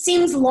 It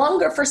seems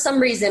longer for some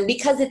reason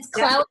because it's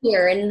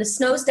cloudier and the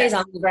snow stays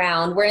on the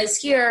ground. Whereas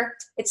here,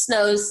 it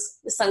snows,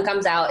 the sun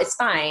comes out, it's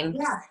fine.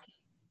 Yeah.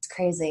 It's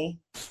crazy.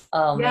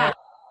 Oh, man.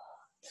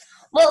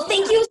 Well,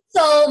 thank you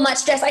so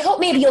much, Jess. I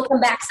hope maybe you'll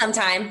come back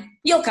sometime.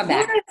 You'll come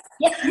back.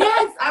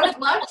 Yes, I would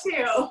love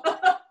to.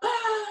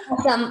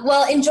 Awesome.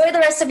 Well, enjoy the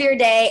rest of your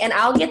day, and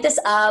I'll get this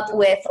up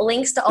with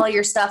links to all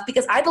your stuff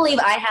because I believe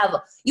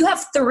you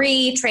have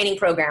 3 training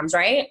programs,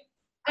 right?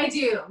 I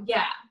do.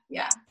 Yeah.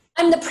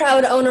 I'm the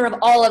proud owner of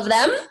all of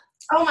them.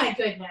 Oh my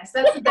goodness.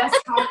 That's the best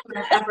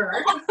compliment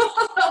ever.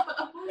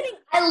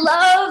 I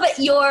love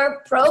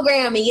your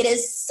programming. It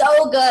is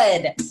so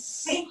good.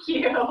 Thank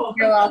you.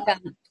 You're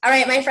welcome. All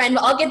right, my friend.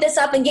 I'll get this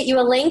up and get you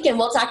a link, and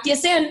we'll talk to you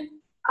soon.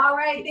 All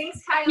right.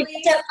 Thanks,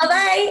 Kylie.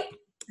 Bye-bye.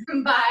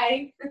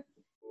 Bye.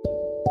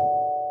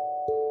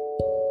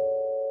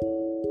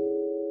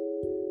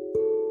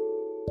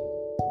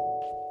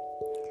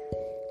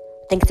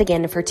 Thanks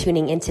again for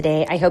tuning in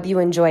today. I hope you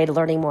enjoyed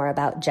learning more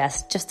about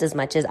Jess just as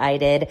much as I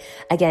did.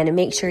 Again,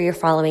 make sure you're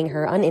following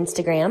her on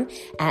Instagram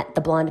at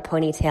The Blonde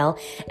Ponytail,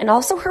 and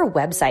also her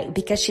website,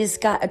 because she's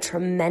got a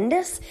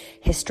tremendous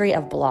history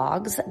of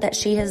blogs that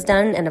she has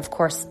done, and of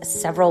course,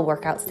 several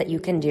workouts that you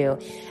can do.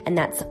 And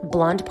that's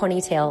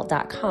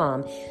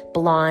blondeponytail.com.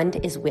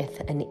 Blonde is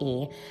with an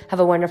E.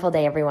 Have a wonderful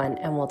day, everyone,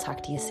 and we'll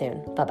talk to you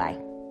soon. Bye-bye.